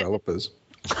 by the developers.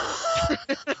 You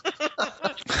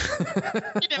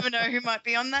never know who might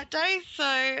be on that day, so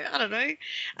I don't know.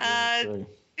 True.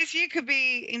 This year could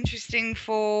be interesting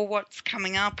for what's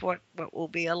coming up, what will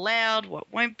be allowed,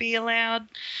 what won't be allowed.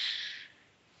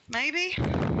 Maybe.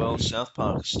 Well, South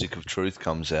Park Stick of Truth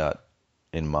comes out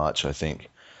in March, I think.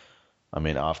 I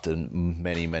mean, after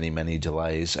many, many, many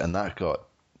delays, and that got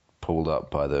pulled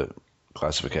up by the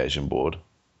classification board.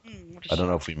 I don't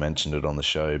know if we mentioned it on the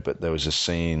show, but there was a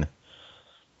scene,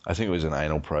 I think it was an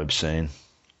anal probe scene.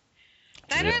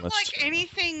 They don't like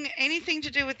anything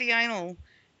to do with the anal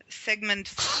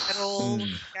segment at all.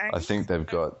 Okay? I think they've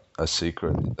got a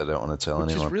secret that they don't want to tell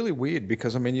Which anyone. is really weird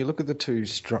because, I mean, you look at the two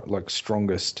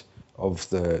strongest of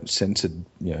the censored,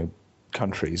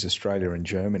 countries, Australia and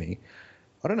Germany.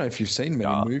 I don't know if you've seen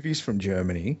many movies from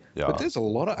Germany, but there's a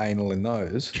lot of anal in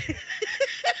those.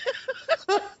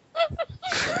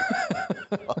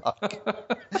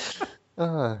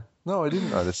 No, I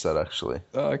didn't notice that actually.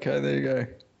 Oh, okay, there you go.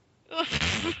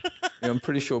 Yeah, I'm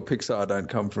pretty sure Pixar don't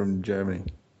come from Germany.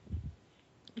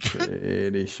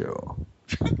 Pretty sure.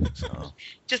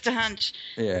 Just a hunch.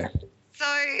 Yeah.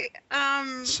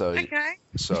 So, okay.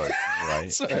 So, anyway.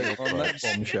 So, on that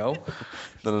bombshell.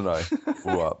 No.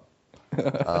 Pull up.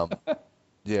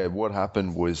 Yeah, what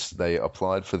happened was they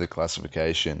applied for the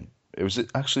classification. It was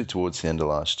actually towards the end of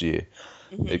last year.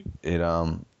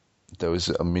 Mm-hmm. There was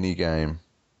a mini game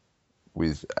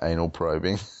with anal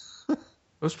probing. It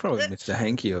was probably Mr.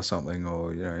 Hanky or something,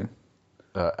 or,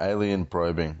 Alien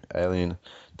probing.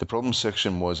 The problem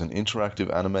section was an interactive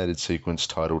animated sequence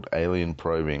titled Alien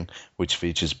Probing, which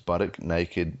features buttock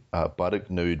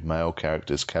nude male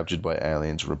characters captured by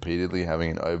aliens repeatedly having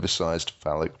an oversized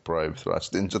phallic probe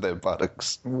thrust into their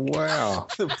buttocks. Wow.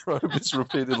 The probe is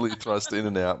repeatedly thrust in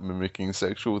and out, mimicking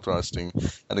sexual thrusting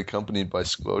and accompanied by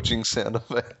squelching sound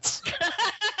effects.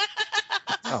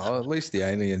 Oh, at least the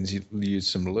aliens use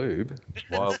some lube.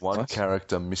 While one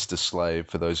character, Mr. Slave,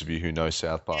 for those of you who know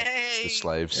South Park, Yay. Mr.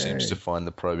 Slave seems to find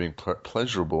the probing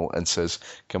pleasurable and says,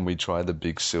 "Can we try the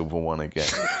big silver one again?"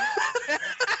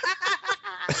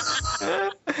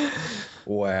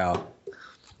 Wow.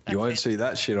 You won't see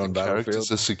that shit on Battlefield.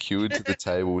 Characters are secured to the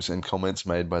tables, and comments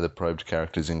made by the probed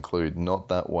characters include, "Not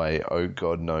that way, oh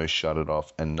god no, shut it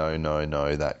off, and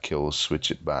no, that kills,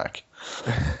 switch it back."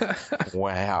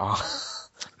 Wow.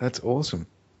 That's awesome.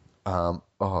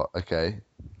 Okay.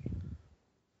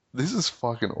 This is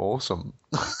fucking awesome.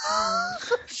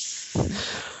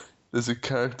 There's a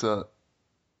character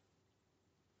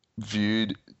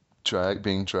being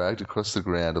dragged across the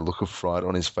ground, a look of fright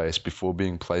on his face before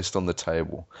being placed on the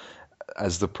table.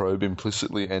 As the probe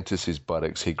implicitly enters his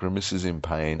buttocks, he grimaces in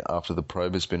pain. After the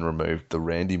probe has been removed, the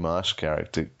Randy Marsh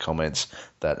character comments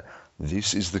that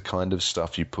This is the kind of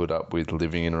stuff you put up with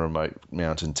living in a remote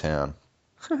mountain town.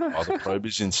 While the probe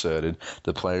is inserted,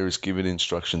 the player is given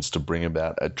instructions to bring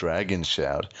about a dragon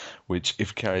shout, which,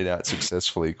 if carried out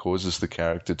successfully, causes the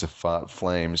character to fart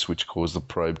flames, which cause the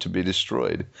probe to be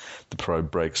destroyed. The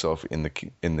probe breaks off in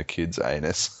the kid's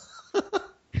anus.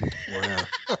 Wow.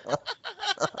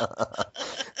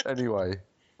 Anyway,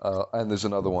 and there's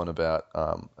another one about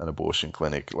an abortion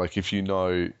clinic. Like, if you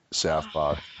know South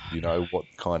Park, you know what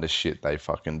kind of shit they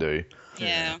fucking do.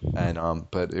 Yeah. And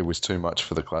but it was too much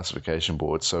for the classification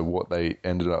board. So what they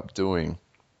ended up doing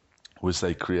was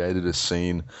they created a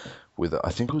scene with, I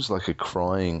think it was like a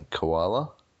crying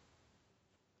koala,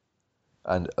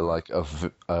 and like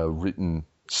a written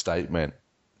statement.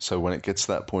 So when it gets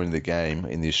to that point in the game,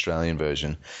 in the Australian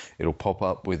version, it'll pop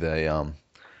up with a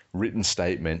written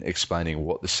statement explaining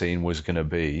what the scene was going to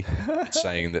be,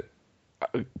 saying that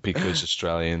because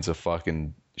Australians are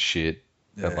fucking shit,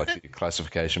 and like the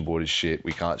classification board is shit,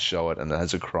 we can't show it, and it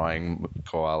has a crying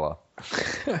koala.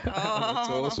 That's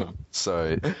awesome.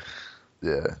 So,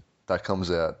 yeah, that comes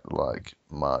out like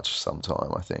March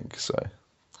sometime, I think. So,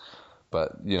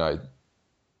 but you know,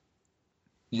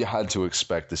 you had to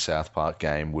expect the South Park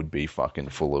game would be fucking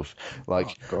full of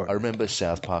like. God. I remember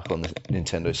South Park on the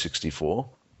Nintendo 64,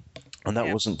 and that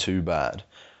wasn't too bad,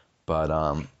 but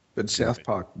But South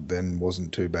Park then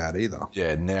wasn't too bad either.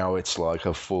 yeah, now it's like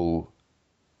a full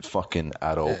fucking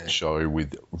adult show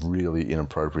with really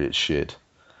inappropriate shit.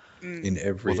 In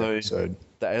every Although episode.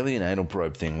 the alien anal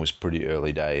probe thing was pretty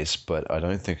early days, but I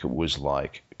don't think it was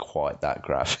like quite that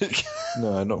graphic.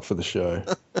 No, not for the show.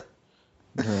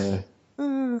 No.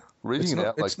 Reading it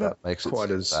out like that makes it quite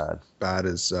so as bad.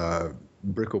 as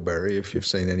Brickleberry, if you've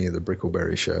seen any of the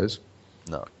Brickleberry shows.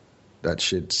 No. That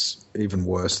shit's even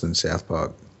worse than South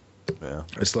Park. Yeah.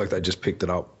 It's like they just picked it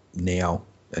up now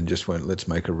and just went, let's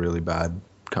make a really bad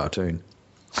cartoon.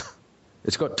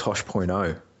 It's got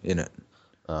Tosh.0 in it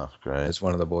Oh, great. as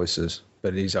one of the voices.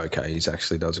 But he's okay. He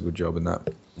actually does a good job in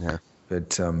that. Yeah.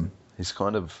 But He's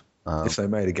kind of... if they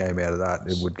made a game out of that,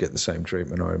 it would get the same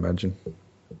treatment, I imagine.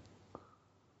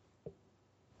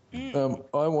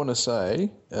 I want to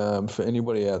say, for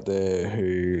anybody out there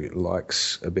who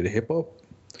likes a bit of hip-hop,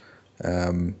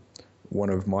 one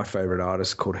of my favourite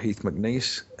artists called Heath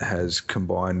McNeese has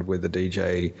combined with a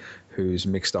DJ who's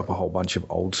mixed up a whole bunch of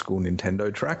old-school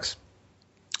Nintendo tracks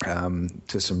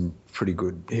to some pretty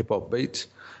good hip-hop beats.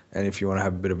 And if you want to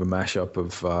have a bit of a mashup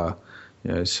of,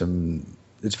 some...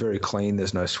 It's very clean.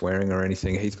 There's no swearing or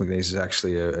anything. Heath McNeese is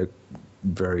actually a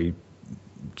very,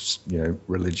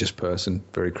 religious person,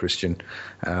 very Christian.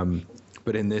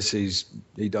 But in this,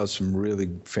 he does some really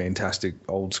fantastic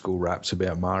old school raps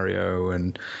about Mario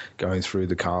and going through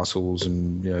the castles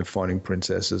and finding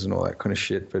princesses and all that kind of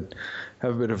shit. But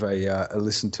have a bit of a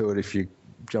listen to it if you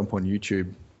jump on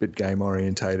YouTube. Bit game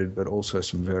orientated, but also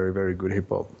some very, very good hip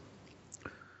hop.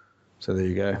 So there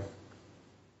you go.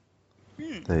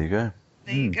 There you go.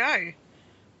 There you go.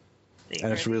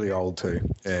 And it's really old too.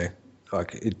 Yeah.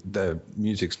 Like the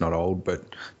music's not old, but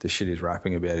the shit he's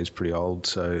rapping about is pretty old,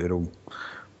 so it'll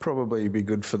probably be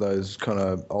good for those kind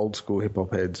of old school hip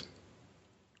hop heads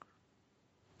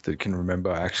that can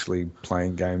remember actually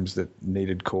playing games that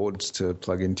needed chords to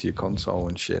plug into your console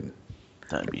and shit.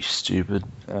 Don't be stupid.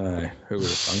 Who would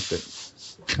have funked it?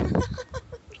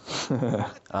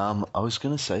 I was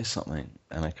going to say something,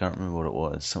 and I can't remember what it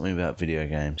was. Something about video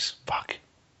games. Fuck.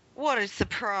 What a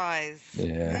surprise.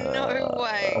 Yeah. No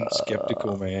way. I'm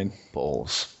skeptical, man.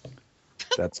 Balls.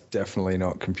 That's definitely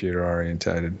not computer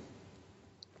orientated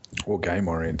or game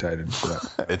orientated for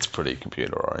that. It's pretty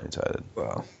computer orientated.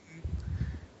 Well,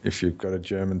 if you've got a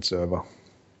German server.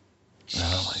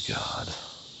 Oh my god.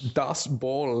 Das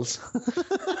Balls.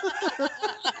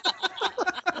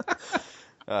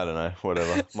 I don't know.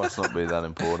 Whatever. Must not be that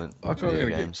important. I feel I'm Video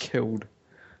going to get killed.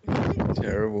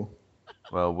 Terrible.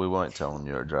 Well, we won't tell them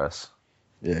your address.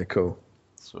 Yeah, cool.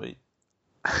 Sweet.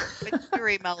 But your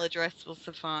email address will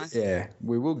suffice. Yeah,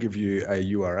 we will give you a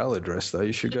URL address, though.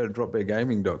 You should go to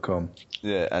dropbeargaming.com.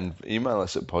 Yeah, and email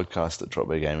us at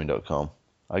podcast@dropbeargaming.com.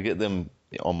 I get them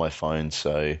on my phone,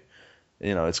 so,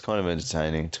 it's kind of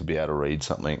entertaining to be able to read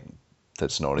something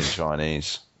that's not in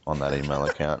Chinese on that email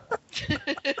account. Yeah,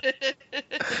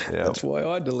 That's why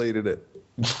I deleted it.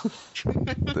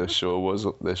 there sure is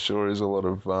a lot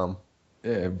of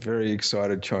Yeah, very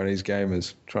excited Chinese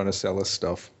gamers trying to sell us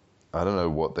stuff. I don't know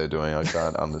what they're doing. I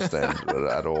can't understand it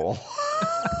at all.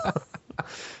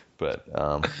 But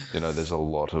there's a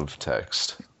lot of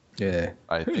text. Yeah.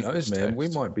 I Who think knows, it's man? text. We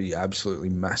might be absolutely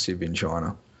massive in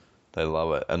China. They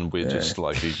love it, and we're just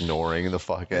like ignoring the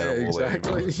fuck out of all their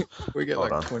exactly. emails. We get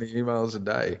Hold like on. 20 emails a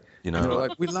day. You know, and they're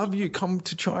like, we love you. Come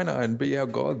to China and be our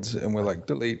gods. And we're like,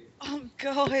 delete. Oh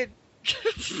God.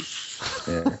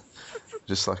 Yeah,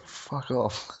 just like fuck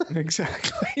off.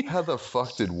 exactly. How the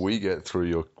fuck did we get through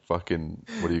your fucking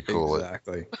what do you call it?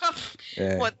 Exactly.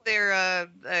 Yeah. What their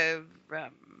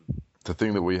The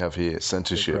thing that we have here, The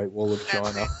censorship. Great Wall of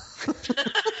China.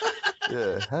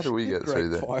 Yeah, how do we get through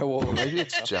Great that? Firewall of Maybe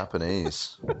it's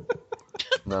Japanese.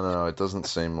 No, it doesn't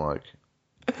seem like.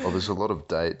 Well, there's a lot of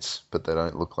dates, but they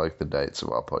don't look like the dates of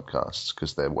our podcasts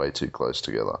because they're way too close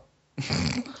together.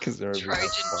 Because they're Trojan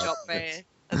Chop Bear.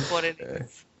 That's what it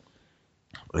is.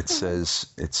 It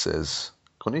says,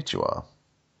 Konnichiwa.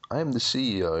 I am the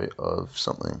CEO of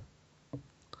something.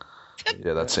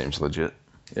 Yeah, that seems legit.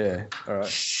 Yeah, all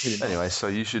right. Anyway, so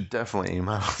you should definitely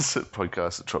email us at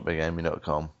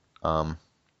podcast@tropicgaming.com.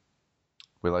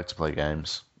 We like to play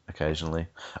games occasionally.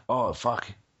 Oh,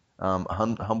 fuck.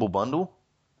 Humble Bundle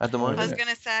at the moment? I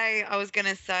was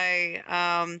gonna say,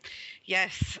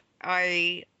 yes.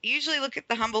 I usually look at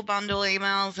the Humble Bundle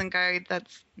emails and go,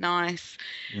 "That's nice."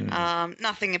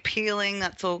 Nothing appealing.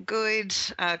 That's all good.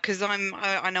 Because I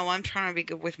know I'm trying to be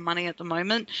good with money at the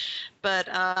moment, but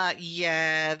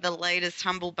yeah, the latest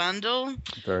Humble Bundle,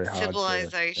 Very hard.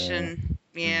 Civilization,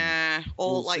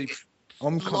 all Well, see, like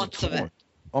I'm kind lots of of torn. it.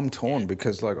 I'm torn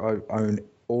because like I own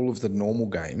all of the normal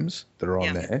games that are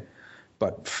on there,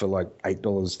 but for like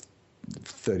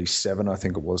 $8.37, I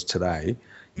think it was today,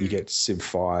 you get Civ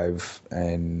 5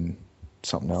 and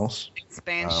something else.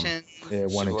 Expansion.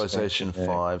 One Civilization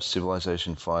expansion, 5,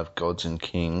 Civilization 5 Gods and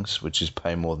Kings, which is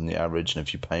pay more than the average, and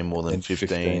if you pay more than And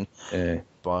 15 Yeah,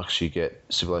 bucks, you get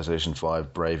Civilization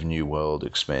 5 Brave New World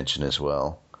expansion as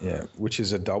well. yeah, which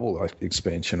is a double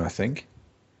expansion, I think.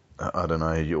 I don't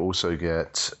know. You also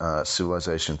get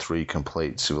Civilization 3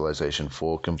 complete, Civilization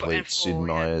 4 complete, And 4, Sid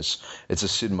Meier's. It's a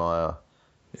Sid Meier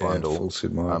bundle. full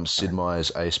Sid Meier. Sid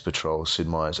Meier's Ace Patrol, Sid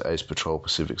Meier's Ace Patrol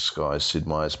Pacific Skies, Sid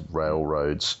Meier's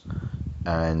Railroads,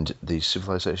 and the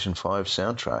Civilization 5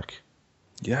 soundtrack.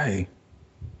 Yay.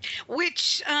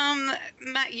 Which,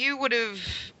 Matt, you would have,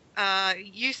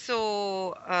 you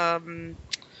saw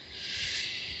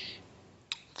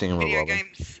video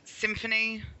games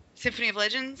Symphony of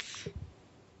Legends.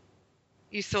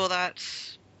 You saw that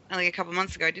only a couple of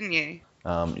months ago, didn't you?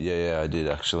 Yeah, I did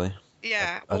actually.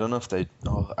 Yeah. I don't know if they.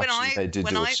 Oh, actually, they did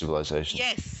do a Civilization.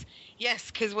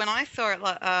 Yes, because when I saw it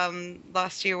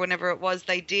last year, whenever it was,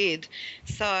 they did.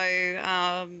 So.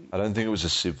 I don't think it was a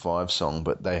Civ 5 song,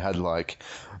 but they had like,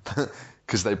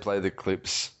 because they play the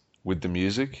clips with the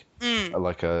music,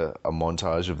 like a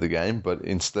montage of the game. But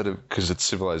instead of, because it's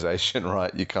Civilization,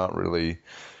 right? You can't really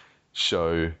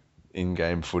show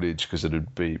in-game footage because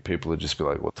people would just be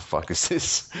like, what the fuck is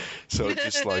this? So it's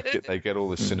just like they get all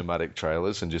the cinematic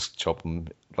trailers and just chop them,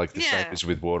 like the same as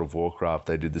with World of Warcraft.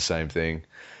 They did the same thing.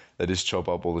 They just chop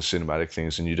up all the cinematic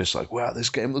things and you're just like, wow, this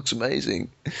game looks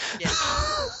amazing. Yeah.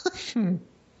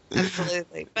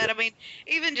 Absolutely. But I mean,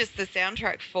 even just the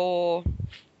soundtrack for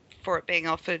it being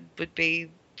offered would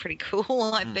be pretty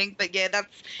cool, I think. But yeah, that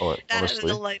is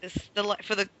the latest. For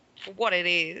what it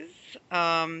is,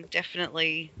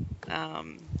 definitely.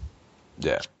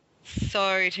 Yeah.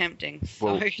 So tempting.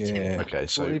 Tempting. Okay,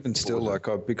 so even still, like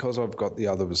because I've got the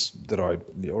others that I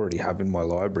already have in my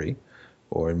library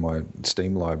or in my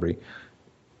Steam library,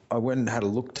 I went and had a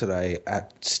look today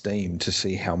at Steam to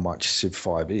see how much Civ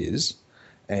 5 is,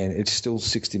 and it's still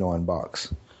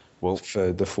 $69. Well,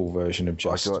 for the full version of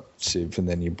just Civ, and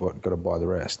then you've got to buy the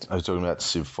rest. I was talking about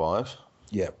Civ 5.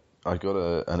 Yep. I got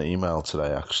an email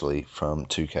today actually from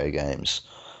 2K Games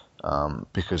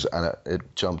because it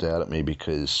jumped out at me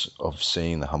because of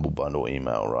seeing the Humble Bundle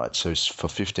email, right? So for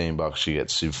 $15 you get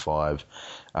Civ 5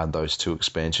 and those 2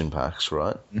 expansion packs,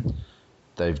 right? Mm-hmm.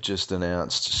 They've just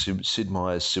announced Sid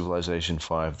Meier's Civilization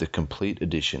 5, the complete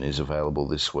edition, is available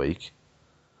this week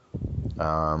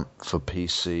for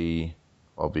PC,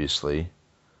 obviously.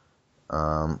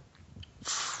 It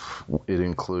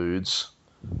includes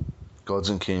Gods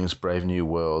and Kings, Brave New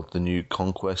World, the new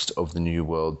Conquest of the New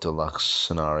World Deluxe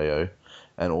Scenario,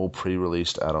 and all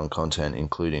pre-released add-on content,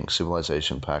 including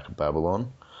Civilization Pack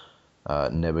Babylon,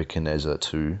 Nebuchadnezzar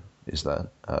 2, is that,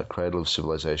 Cradle of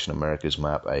Civilization, America's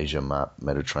Map, Asia Map,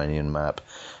 Mediterranean Map,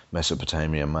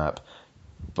 Mesopotamia Map,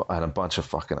 and a bunch of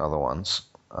fucking other ones.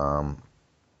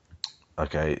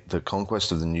 Okay, the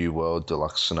Conquest of the New World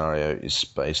Deluxe Scenario is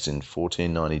based in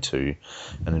 1492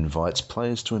 and invites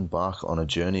players to embark on a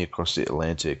journey across the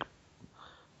Atlantic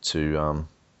to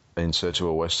in search of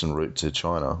a western route to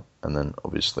China, and then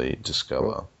obviously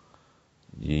discover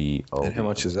And how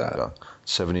much is that?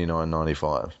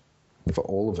 $79.95. for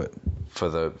all of it. for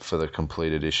the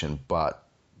complete edition, but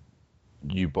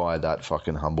you buy that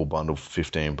fucking Humble Bundle for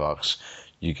 $15,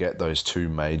 you get those 2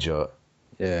 major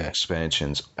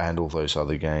expansions and all those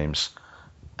other games,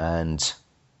 and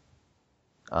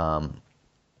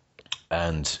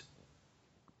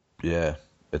yeah,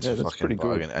 it's a fucking pretty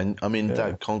bargain. good. And I mean,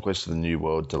 that Conquest of the New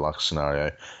World Deluxe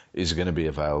scenario is going to be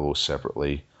available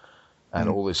separately, and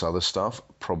all this other stuff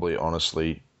probably,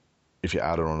 honestly, if you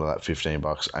add it onto that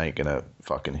 $15, ain't gonna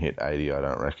fucking hit 80, I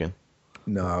don't reckon.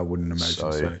 No, I wouldn't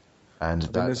imagine so. And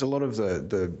there's a lot of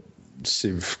the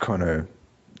Civ kind of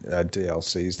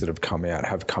DLCs that have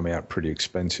come out pretty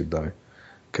expensive though,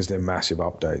 because they're massive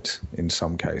updates in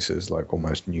some cases, like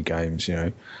almost new games, you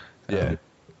know. Yeah.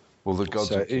 Well, the Gods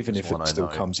so of even Kings if one it still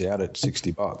comes out at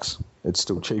 $60, it's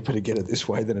still cheaper to get it this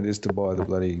way than it is to buy the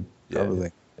bloody other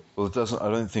thing. Well, it doesn't. I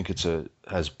don't think it's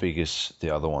as big as the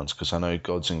other ones, because I know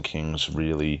Gods and Kings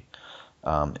really.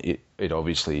 It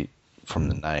obviously, from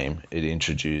the name, it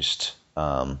introduced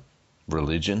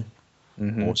religion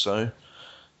also.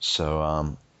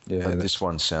 So this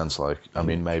one sounds like. I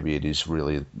mean, maybe it is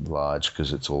really large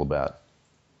because it's all about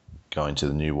going to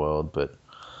the new world, but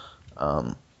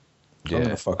I'm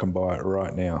gonna fucking buy it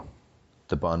right now.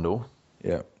 The bundle.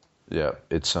 Yeah. Yeah,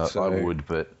 it's. I would,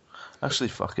 but. Actually,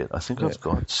 fuck it. I think I've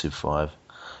got Civ 5.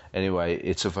 Anyway,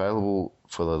 it's available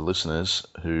for the listeners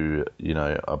who, you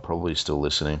know, are probably still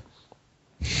listening.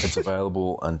 It's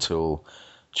available until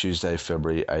Tuesday,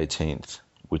 February 18th,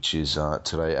 which is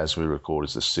today, as we record,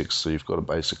 is the 6th. So you've got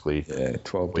basically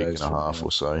 12 week days and a half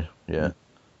or so,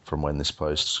 from when this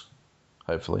posts,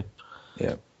 hopefully.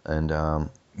 Yeah. And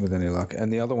with any luck.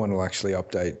 And the other one will actually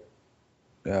update.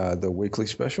 The weekly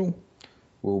special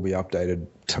will be updated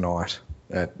tonight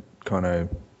at kind of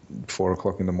 4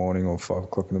 o'clock in the morning or 5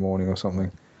 o'clock in the morning or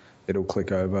something. It'll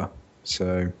click over.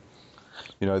 So,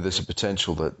 you know, there's a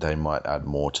potential that they might add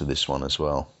more to this one as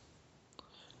well,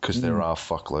 because there are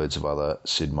fuckloads of other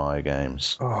Sid Meier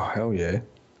games. Oh, hell yeah.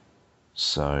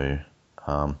 So,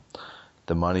 the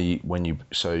money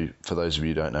so for those of you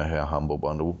who don't know how Humble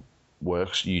Bundle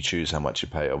works, you choose how much you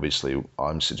pay. Obviously,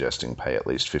 I'm suggesting pay at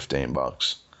least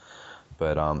 $15.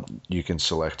 But you can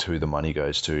select who the money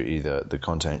goes to, either the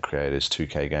content creators,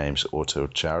 2K Games, or to a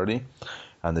charity.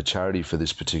 And the charity for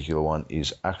this particular one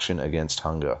is Action Against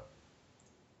Hunger.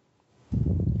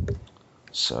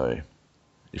 So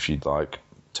if you'd like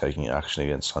taking Action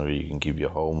Against Hunger, you can give your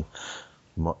whole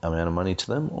amount of money to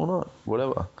them or not,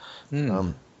 whatever.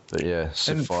 But yeah,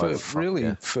 and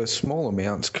for small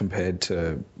amounts compared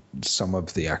to some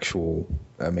of the actual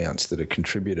amounts that are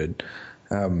contributed,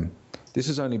 this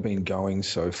has only been going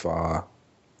so far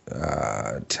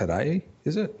today,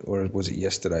 is it? Or was it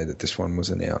yesterday that this one was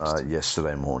announced?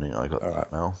 Yesterday morning I got the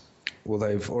email. Well,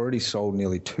 they've already sold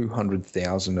nearly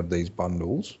 200,000 of these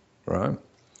bundles, right?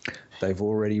 They've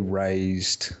already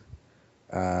raised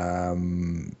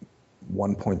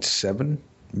 1.7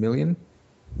 million.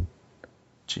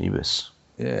 Jeebus.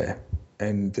 Yeah,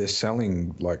 and they're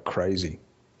selling like crazy.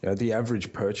 You know, the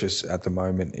average purchase at the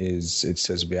moment is, it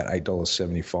says about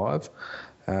 $8.75.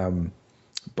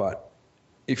 But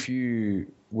if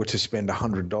you were to spend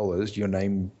 $100, your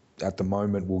name at the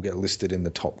moment will get listed in the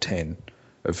top 10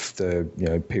 of the, you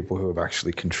know, people who have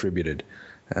actually contributed.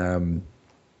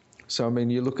 So, I mean,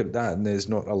 you look at that and there's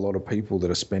not a lot of people that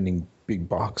are spending big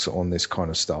bucks on this kind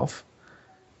of stuff.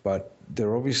 But there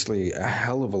are obviously a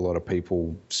hell of a lot of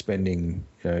people spending,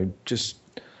 you know, just,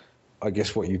 I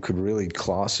guess, what you could really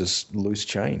class as loose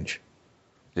change.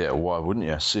 Yeah, why wouldn't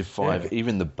you? Civ 5,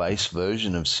 even the base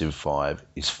version of Civ 5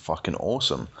 is fucking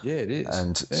awesome. Yeah, it is.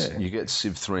 And you get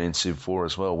Civ 3 and Civ 4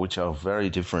 as well, which are very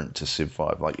different to Civ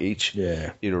 5. Like, each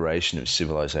iteration of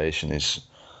Civilization has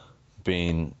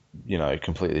been, you know,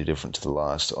 completely different to the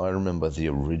last. I remember the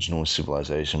original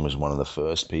Civilization was one of the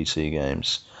first PC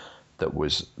games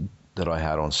that I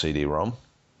had on CD-ROM.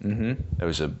 Mm-hmm. It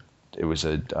was a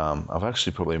I've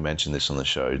actually probably mentioned this on the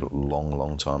show a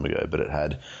long time ago, but it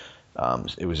had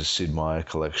it was a Sid Meier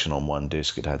collection on one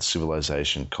disc. It had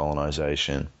Civilization,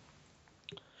 Colonization,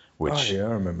 which I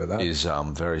remember that. is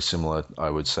very similar, I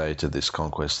would say, to this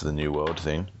Conquest of the New World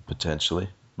thing, potentially.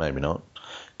 Maybe not.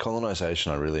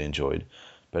 Colonization I really enjoyed,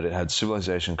 but it had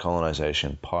Civilization,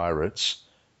 Colonization, Pirates,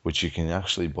 which you can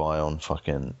actually buy on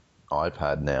fucking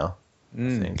iPad now.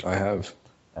 I think I have.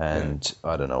 And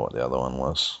I don't know what the other one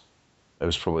was. It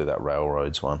was probably that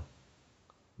Railroads one.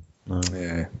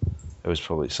 Yeah. It was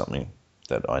probably something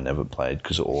that I never played,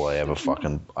 because all I ever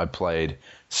I played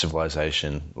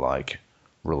Civilization like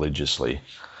religiously.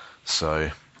 So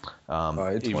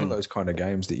it's one of those kind of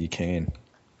games that you can.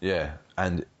 Yeah,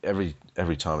 and every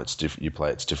time it's different, you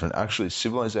play it's different. Actually,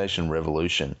 Civilization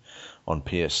Revolution on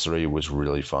PS3 was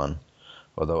really fun,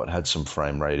 although it had some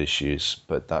frame rate issues.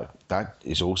 But that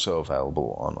is also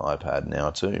available on iPad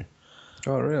now too.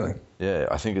 Oh, really? Yeah,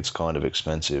 I think it's kind of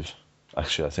expensive.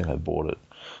 Actually, I think I bought it,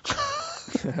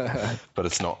 but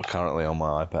it's not currently on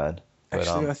my iPad. But,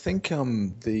 Actually, I think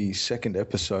the second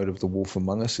episode of The Wolf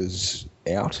Among Us is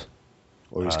out,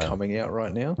 or is coming out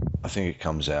right now. I think it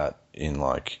comes out in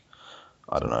like,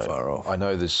 I don't know. Far off. I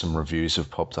know there's some reviews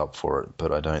have popped up for it,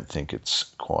 but I don't think it's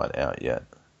quite out yet.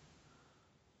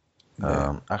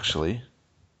 Yeah. Actually,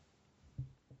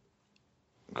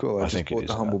 Cool. I I just think it bought is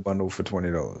the Humble Bundle for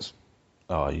 $20.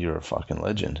 oh, you're a fucking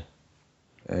legend.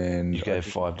 And You gave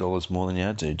 $5 more than you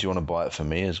had to. Do you want to buy it for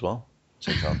me as well?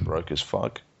 Since I'm broke as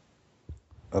fuck.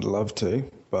 I'd love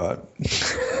to, but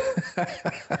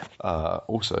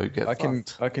Also, get I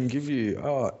fucked. can give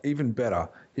you even better.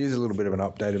 Here's a little bit of an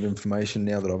update of information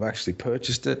now that I've actually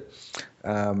purchased it.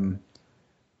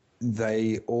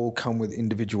 They all come with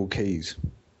individual keys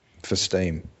for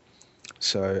Steam.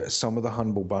 So some of the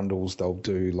Humble Bundles, they'll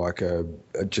do like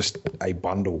just a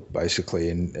bundle basically,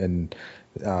 and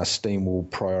Steam will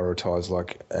prioritize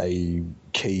like a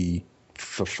key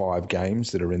for 5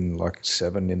 games that are in like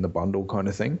 7 in the bundle kind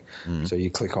of thing. So you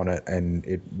click on it and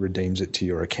it redeems it to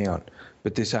your account.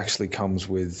 But this actually comes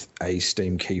with a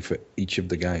Steam key for each of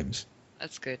the games.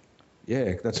 That's good.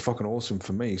 Yeah, that's fucking awesome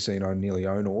for me, seeing I nearly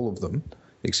own all of them,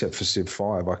 except for Civ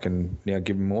 5. I can now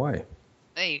give them away.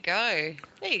 There you go.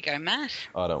 There you go, Matt.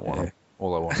 I don't want it.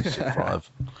 All I want is Civ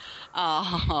 5.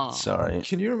 Oh. Sorry.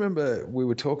 Can you remember we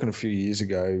were talking a few years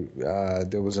ago?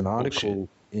 There was an article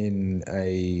in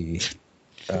a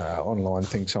online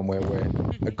thing somewhere where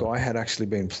a guy had actually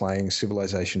been playing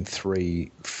Civilization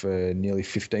 3 for nearly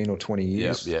 15 or 20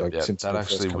 years. Yep. Since That it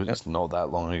first actually came was out. not that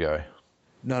long ago.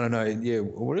 No. Yeah,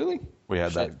 really? We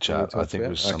had that Shit, chat. we I think it talked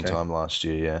was about? Okay. sometime last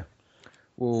year, yeah.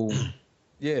 Well,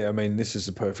 yeah, I mean, this is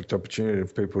the perfect opportunity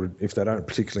for people, if they don't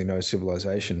particularly know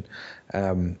Civilization,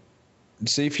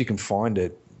 see if you can find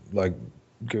it, like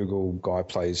Google guy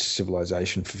plays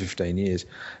Civilization for 15 years.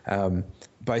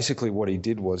 Basically what he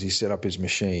did was he set up his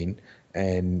machine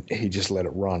and he just let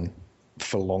it run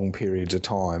for long periods of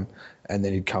time, and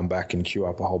then he'd come back and queue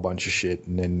up a whole bunch of shit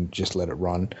and then just let it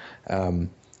run.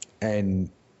 And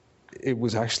it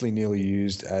was actually nearly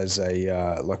used as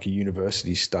a like a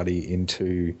university study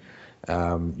into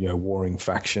warring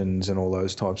factions and all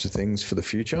those types of things for the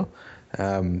future.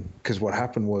 Because what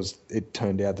happened was it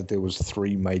turned out that there was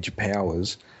 3 major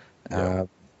powers,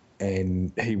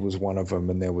 and he was one of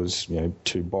them, and there was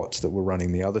 2 bots that were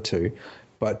running the other 2,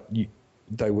 but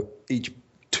they were each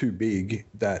too big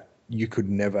that you could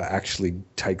never actually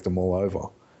take them all over.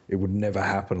 It would never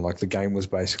happen. Like the game was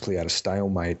basically at a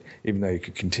stalemate, even though you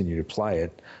could continue to play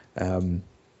it.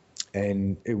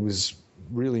 And it was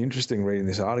really interesting reading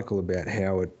this article about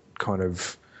how it kind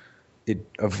of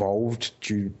evolved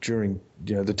during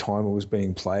the time it was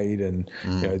being played, and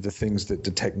the things that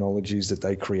the technologies that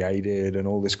they created and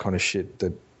all this kind of shit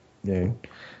that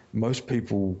most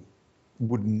people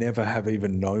would never have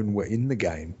even known were in the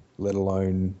game, let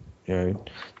alone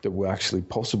that were actually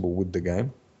possible with the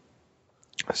game.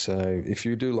 So if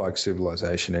you do like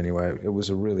Civilization anyway, it was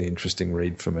a really interesting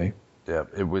read for me. Yeah,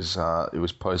 it was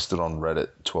posted on Reddit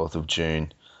 12th of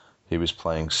June. He was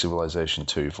playing Civilization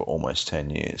 2 for almost 10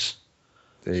 years.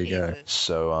 There you go. Jesus.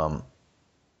 So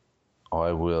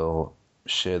I will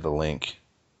share the link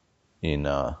in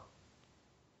the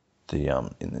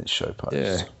show post.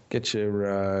 Yeah, get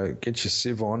your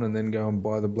Civ on and then go and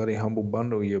buy the bloody Humble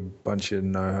Bundle, you bunch of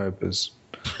no-hopers.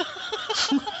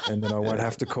 And then I won't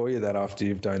have to call you that after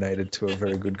you've donated to a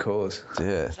very good cause.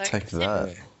 Yeah, So take send-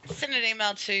 that. Send an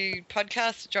email to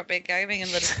podcast@Dropbeat Gaming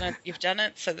and let us know that you've done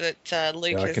it, so that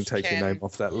Lucas I can take your name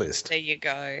off that list. There you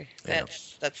go.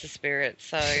 That's the spirit.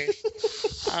 So,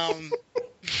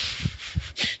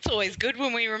 it's always good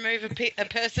when we remove a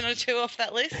person or 2 off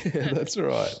that list. Yeah, that's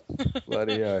right.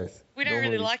 Bloody oath. We don't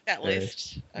really Normally- like that yeah.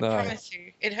 list. I No. promise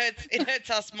you. It hurts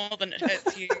us more than it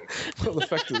hurts you. Well, the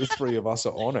fact that the 3 of us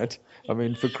are on it, I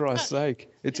mean, for Christ's sake,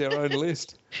 it's our own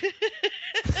list.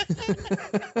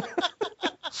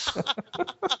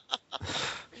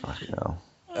 Fucking hell.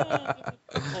 Oh,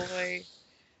 boy.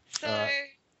 So,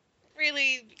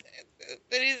 really,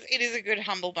 it is a good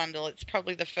Humble Bundle. It's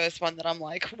probably the first one that I'm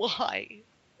like, why?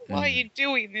 Why are you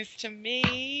doing this to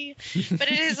me? But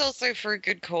it is also for a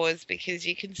good cause, because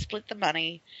you can split the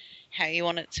money how you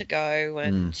want it to go,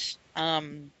 and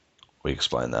We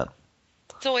explained that.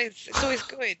 it's always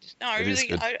good. No, It is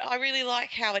good. I really like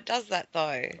how it does that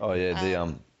though. Oh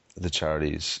yeah, the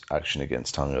charity's Action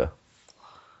Against Hunger.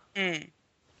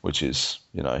 which is,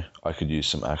 I could use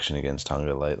some action against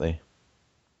hunger lately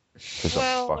because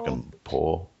Well- I'm fucking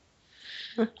poor.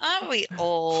 Aren't we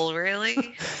all, really?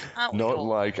 Aren't we Not all?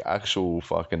 like actual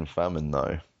fucking famine,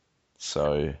 though.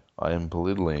 So I am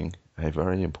belittling a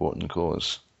very important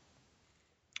cause.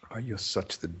 Oh, you're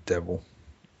such the devil.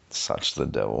 Such the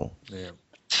devil. Yeah.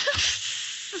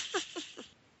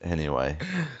 Anyway,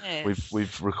 Yes.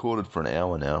 we've recorded for an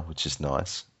hour now, which is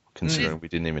nice, considering we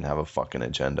didn't even have a fucking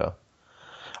agenda.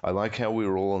 I like how we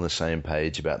were all on the same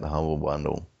page about the Humble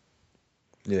Bundle.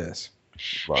 Yes.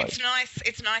 Right. It's nice.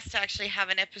 It's nice to actually have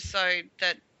an episode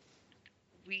that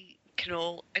we can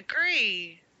all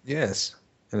agree. Yes.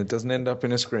 And it doesn't end up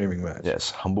in a screaming match.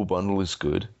 Yes, Humble Bundle is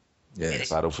good.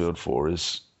 Yes. Battlefield 4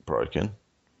 is broken.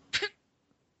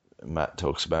 Matt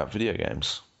talks about video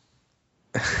games.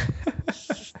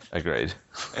 Agreed.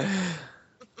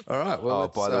 All right. Well, Oh,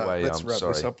 let's, by the way, let's I'm wrap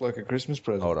this sorry. up like a Christmas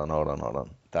present. Hold on.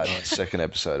 That second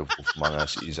episode of Wolf Among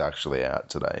Us is actually out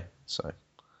today. So,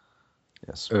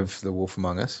 yes. Of The Wolf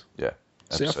Among Us. Yeah.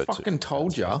 See, I episode two. fucking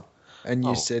told you, and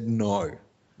you Oh. said no.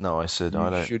 No, I said You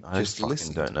I should don't. I just fucking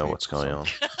listen don't to know what's people, going on.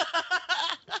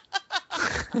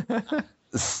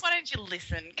 Why don't you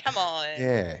listen? Come on.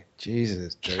 Yeah.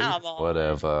 Jesus, dude. Come on.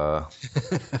 Whatever.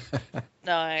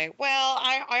 No. Well,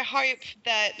 I hope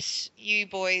that you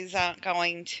boys aren't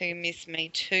going to miss me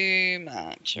too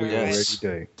much. We Yes.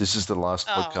 already do. This is the last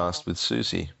Oh. podcast with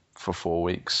Susie for 4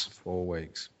 weeks. 4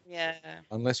 weeks. Yeah.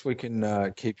 Unless we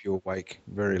can keep you awake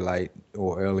very late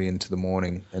or early into the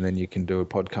morning, and then you can do a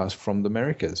podcast from the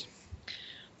Americas.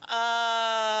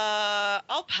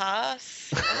 I'll pass.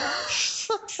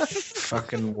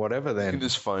 Fucking whatever You can then.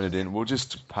 just phone it in. We'll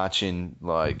just patch in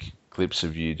like clips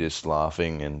of you just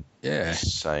laughing and Yeah. Why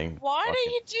saying. fucking- do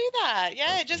you do that?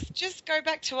 Yeah, just go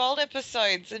back to old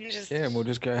episodes and just. Yeah, and we'll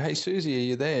just go, hey, Susie, are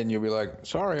you there? And you'll be like,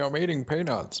 sorry, I'm eating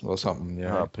peanuts or something. You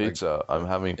know? Oh, pizza. I'm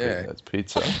having Yeah. pizza. It's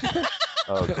pizza.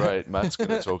 Oh, great. Matt's going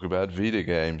to talk about Vita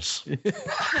games.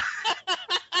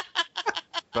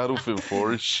 Battlefield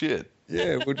 4 is shit.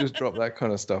 Yeah, we'll just drop that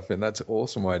kind of stuff in. That's an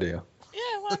awesome idea. Yeah,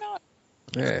 why not?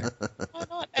 Yeah. Why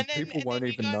not? And then, People and won't then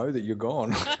you even go- know that you're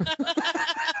gone.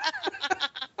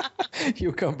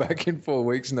 You'll come back in 4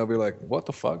 weeks and they'll be like, what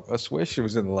the fuck? I swear she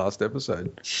was in the last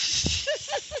episode.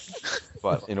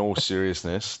 But in all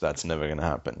seriousness, that's never going to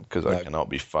happen because I No. cannot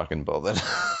be fucking bothered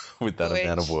with that Which-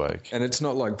 amount of work. And it's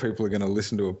not like people are going to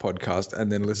listen to a podcast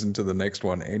and then listen to the next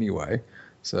one anyway.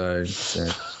 So,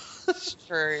 yeah. It's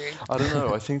true. I don't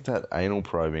know. I think that anal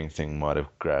probing thing might have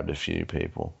grabbed a few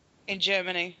people. In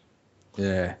Germany.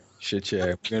 Yeah. Shit, yeah.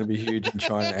 We're going to be huge in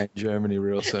China and Germany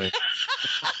real soon.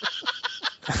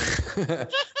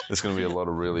 There's going to be a lot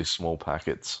of really small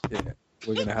packets. Yeah.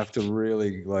 We're going to have to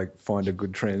really, find a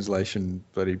good translation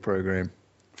bloody program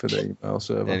for the email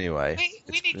server. Anyway,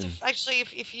 We need to actually,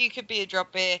 if you could be a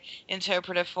drop bear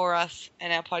interpreter for us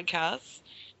and our podcast,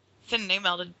 send an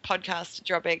email to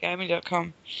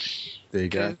podcast@dropbeargaming.com. There you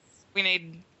go.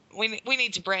 Because we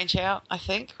need to branch out. I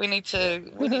think we need to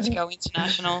go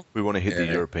international. we want to hit the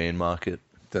Yeah. European market,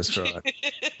 That's right.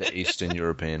 the Eastern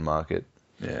European market.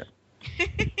 Yeah.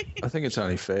 I think it's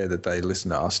only fair that they listen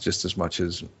to us just as much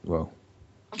as, well,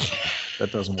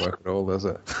 that doesn't work at all, does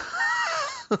it?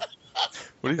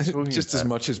 What are you talking Just as about?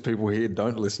 much as people here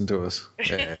don't listen to us.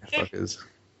 Yeah, fuckers.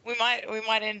 We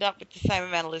might end up with the same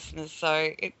amount of listeners, so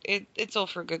it's all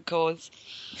for a good cause.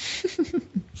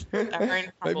 Our own Maybe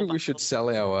humble we should bundle. sell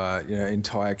our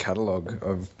entire catalogue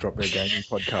of Drop Bear Gaming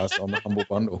podcast on the Humble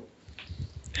Bundle.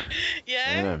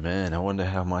 Yeah. Oh man, I wonder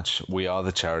how much we are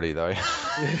the charity though.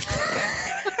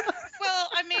 Well,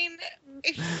 I mean,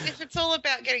 if it's all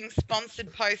about getting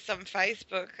sponsored posts on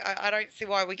Facebook, I don't see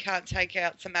why we can't take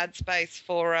out some ad space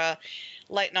for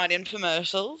late night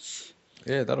infomercials.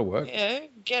 Yeah, that'll work. Yeah,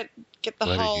 get the What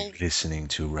are whole. you listening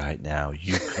to right now?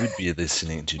 You could be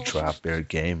listening to Drop Bear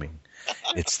Gaming.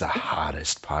 It's the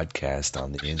hottest podcast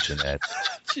on the internet.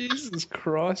 Jesus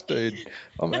Christ, dude.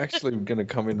 I'm actually going to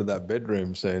come into that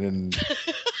bedroom soon and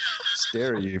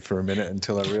stare at you for a minute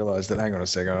until I realise that, hang on a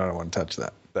second, I don't want to touch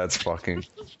that. That's fucking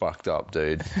fucked up,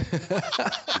 dude.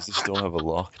 Does the store have a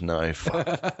lock? No, fuck.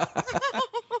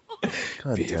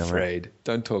 God Be damn it. afraid.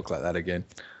 Don't talk like that again.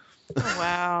 Oh,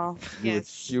 wow.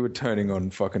 Yes. You were turning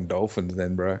on fucking dolphins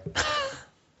then, bro.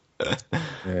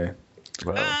 Yeah.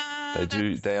 Well, they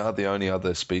do. They are the only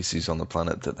other species on the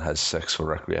planet that has sex for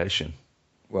recreation.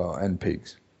 Well, and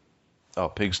pigs. Oh,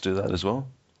 pigs do that as well?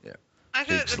 I thought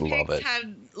pigs the love pigs it.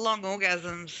 had long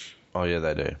orgasms. Oh, yeah,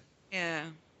 they do. Yeah.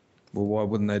 Well, why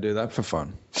wouldn't they do that for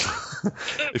fun?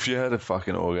 If you had a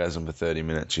fucking orgasm for 30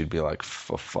 minutes, you'd be like,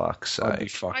 for fuck's I'd be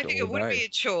sake. fucked I think all it would day. be a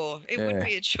chore. It Yeah. would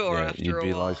be a chore Yeah, after you'd a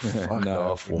be while. like, fuck No,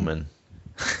 off, woman.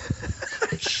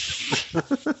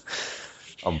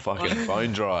 I'm fucking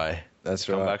bone dry. That's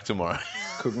Come right. back tomorrow.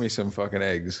 Cook me some fucking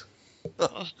eggs.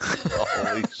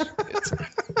 Holy shit.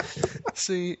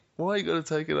 See, why you got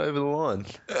to take it over the line?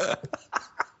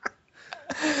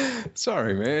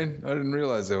 Sorry, man. I didn't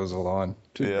realize there was a line.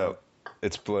 Yeah,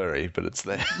 it's blurry, but it's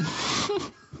there.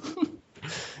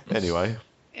 Anyway,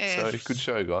 Yeah. so good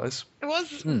show, guys. It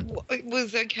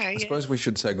was okay. I Yeah. suppose we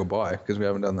should say goodbye because we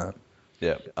haven't done that.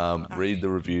 Yeah, read the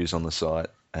reviews on the site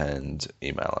and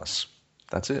email us.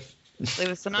 That's it. Leave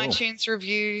us an iTunes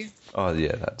review. Oh,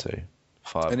 yeah, that too.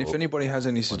 5 And if or- anybody has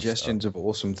any suggestions of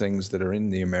awesome things that are in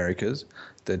the Americas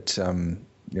that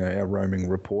our roaming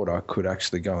reporter could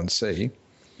actually go and see,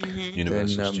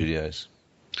 Universal then, Studios.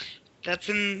 That's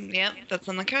on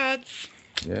the cards.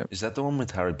 yeah, Is that the one with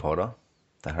Harry Potter?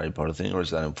 The Harry Potter thing, or is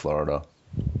that in Florida?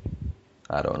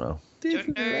 I don't know. Don't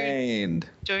know. Disneyland.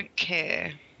 Don't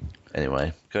care.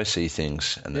 Anyway, go see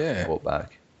things and then Yeah. report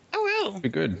back. I will. Be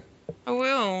good. I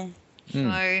will.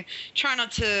 So try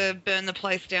not to burn the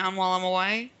place down while I'm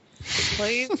away,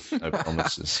 please. No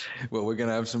promises. Well, we're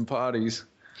gonna have some parties.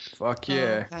 Fuck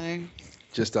yeah, Okay.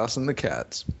 just us and the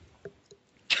cats.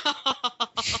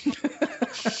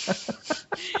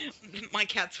 My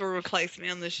cats will replace me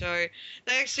on the show.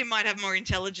 They actually might have more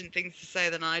intelligent things to say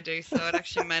than I do, so it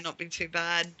actually may not be too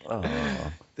bad. Oh,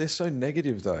 They're so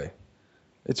negative though.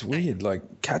 It's weird.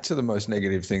 Like cats are the most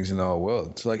negative things in the whole world.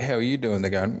 It's like, how are you doing?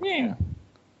 They're going, meow.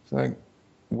 It's like,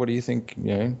 what do you think,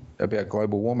 about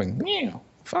global warming? Meow.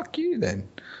 Fuck you then.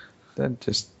 That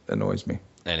just annoys me.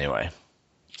 anyway.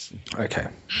 Okay.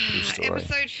 True story.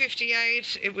 Episode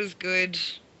 58. It was good.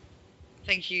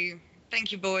 Thank you.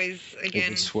 Thank you, boys. Again.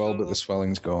 It was swell, but the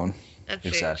swelling's gone. That's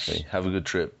Exactly. it. Have a good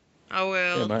trip. I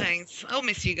will. Yeah, mate. Thanks. I'll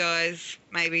miss you guys.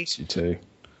 Maybe. You too.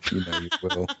 You know you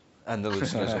will. And the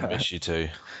listeners will miss you too.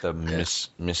 The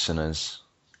listeners.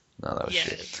 No, that was Yeah.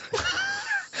 shit.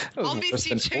 That was I'll worse miss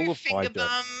you than all too, of my finger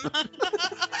jokes. bum.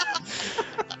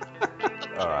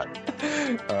 All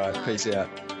right. All right. Peace out.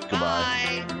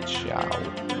 Goodbye. Bye. Ciao.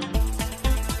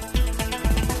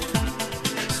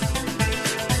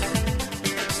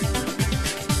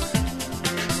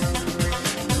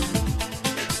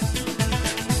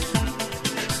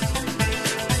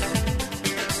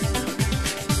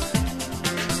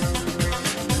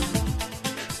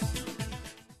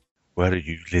 What are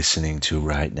you listening to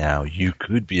right now? You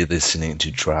could be listening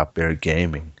to Drop Bear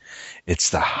Gaming. It's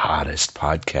the hottest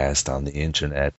podcast on the internet.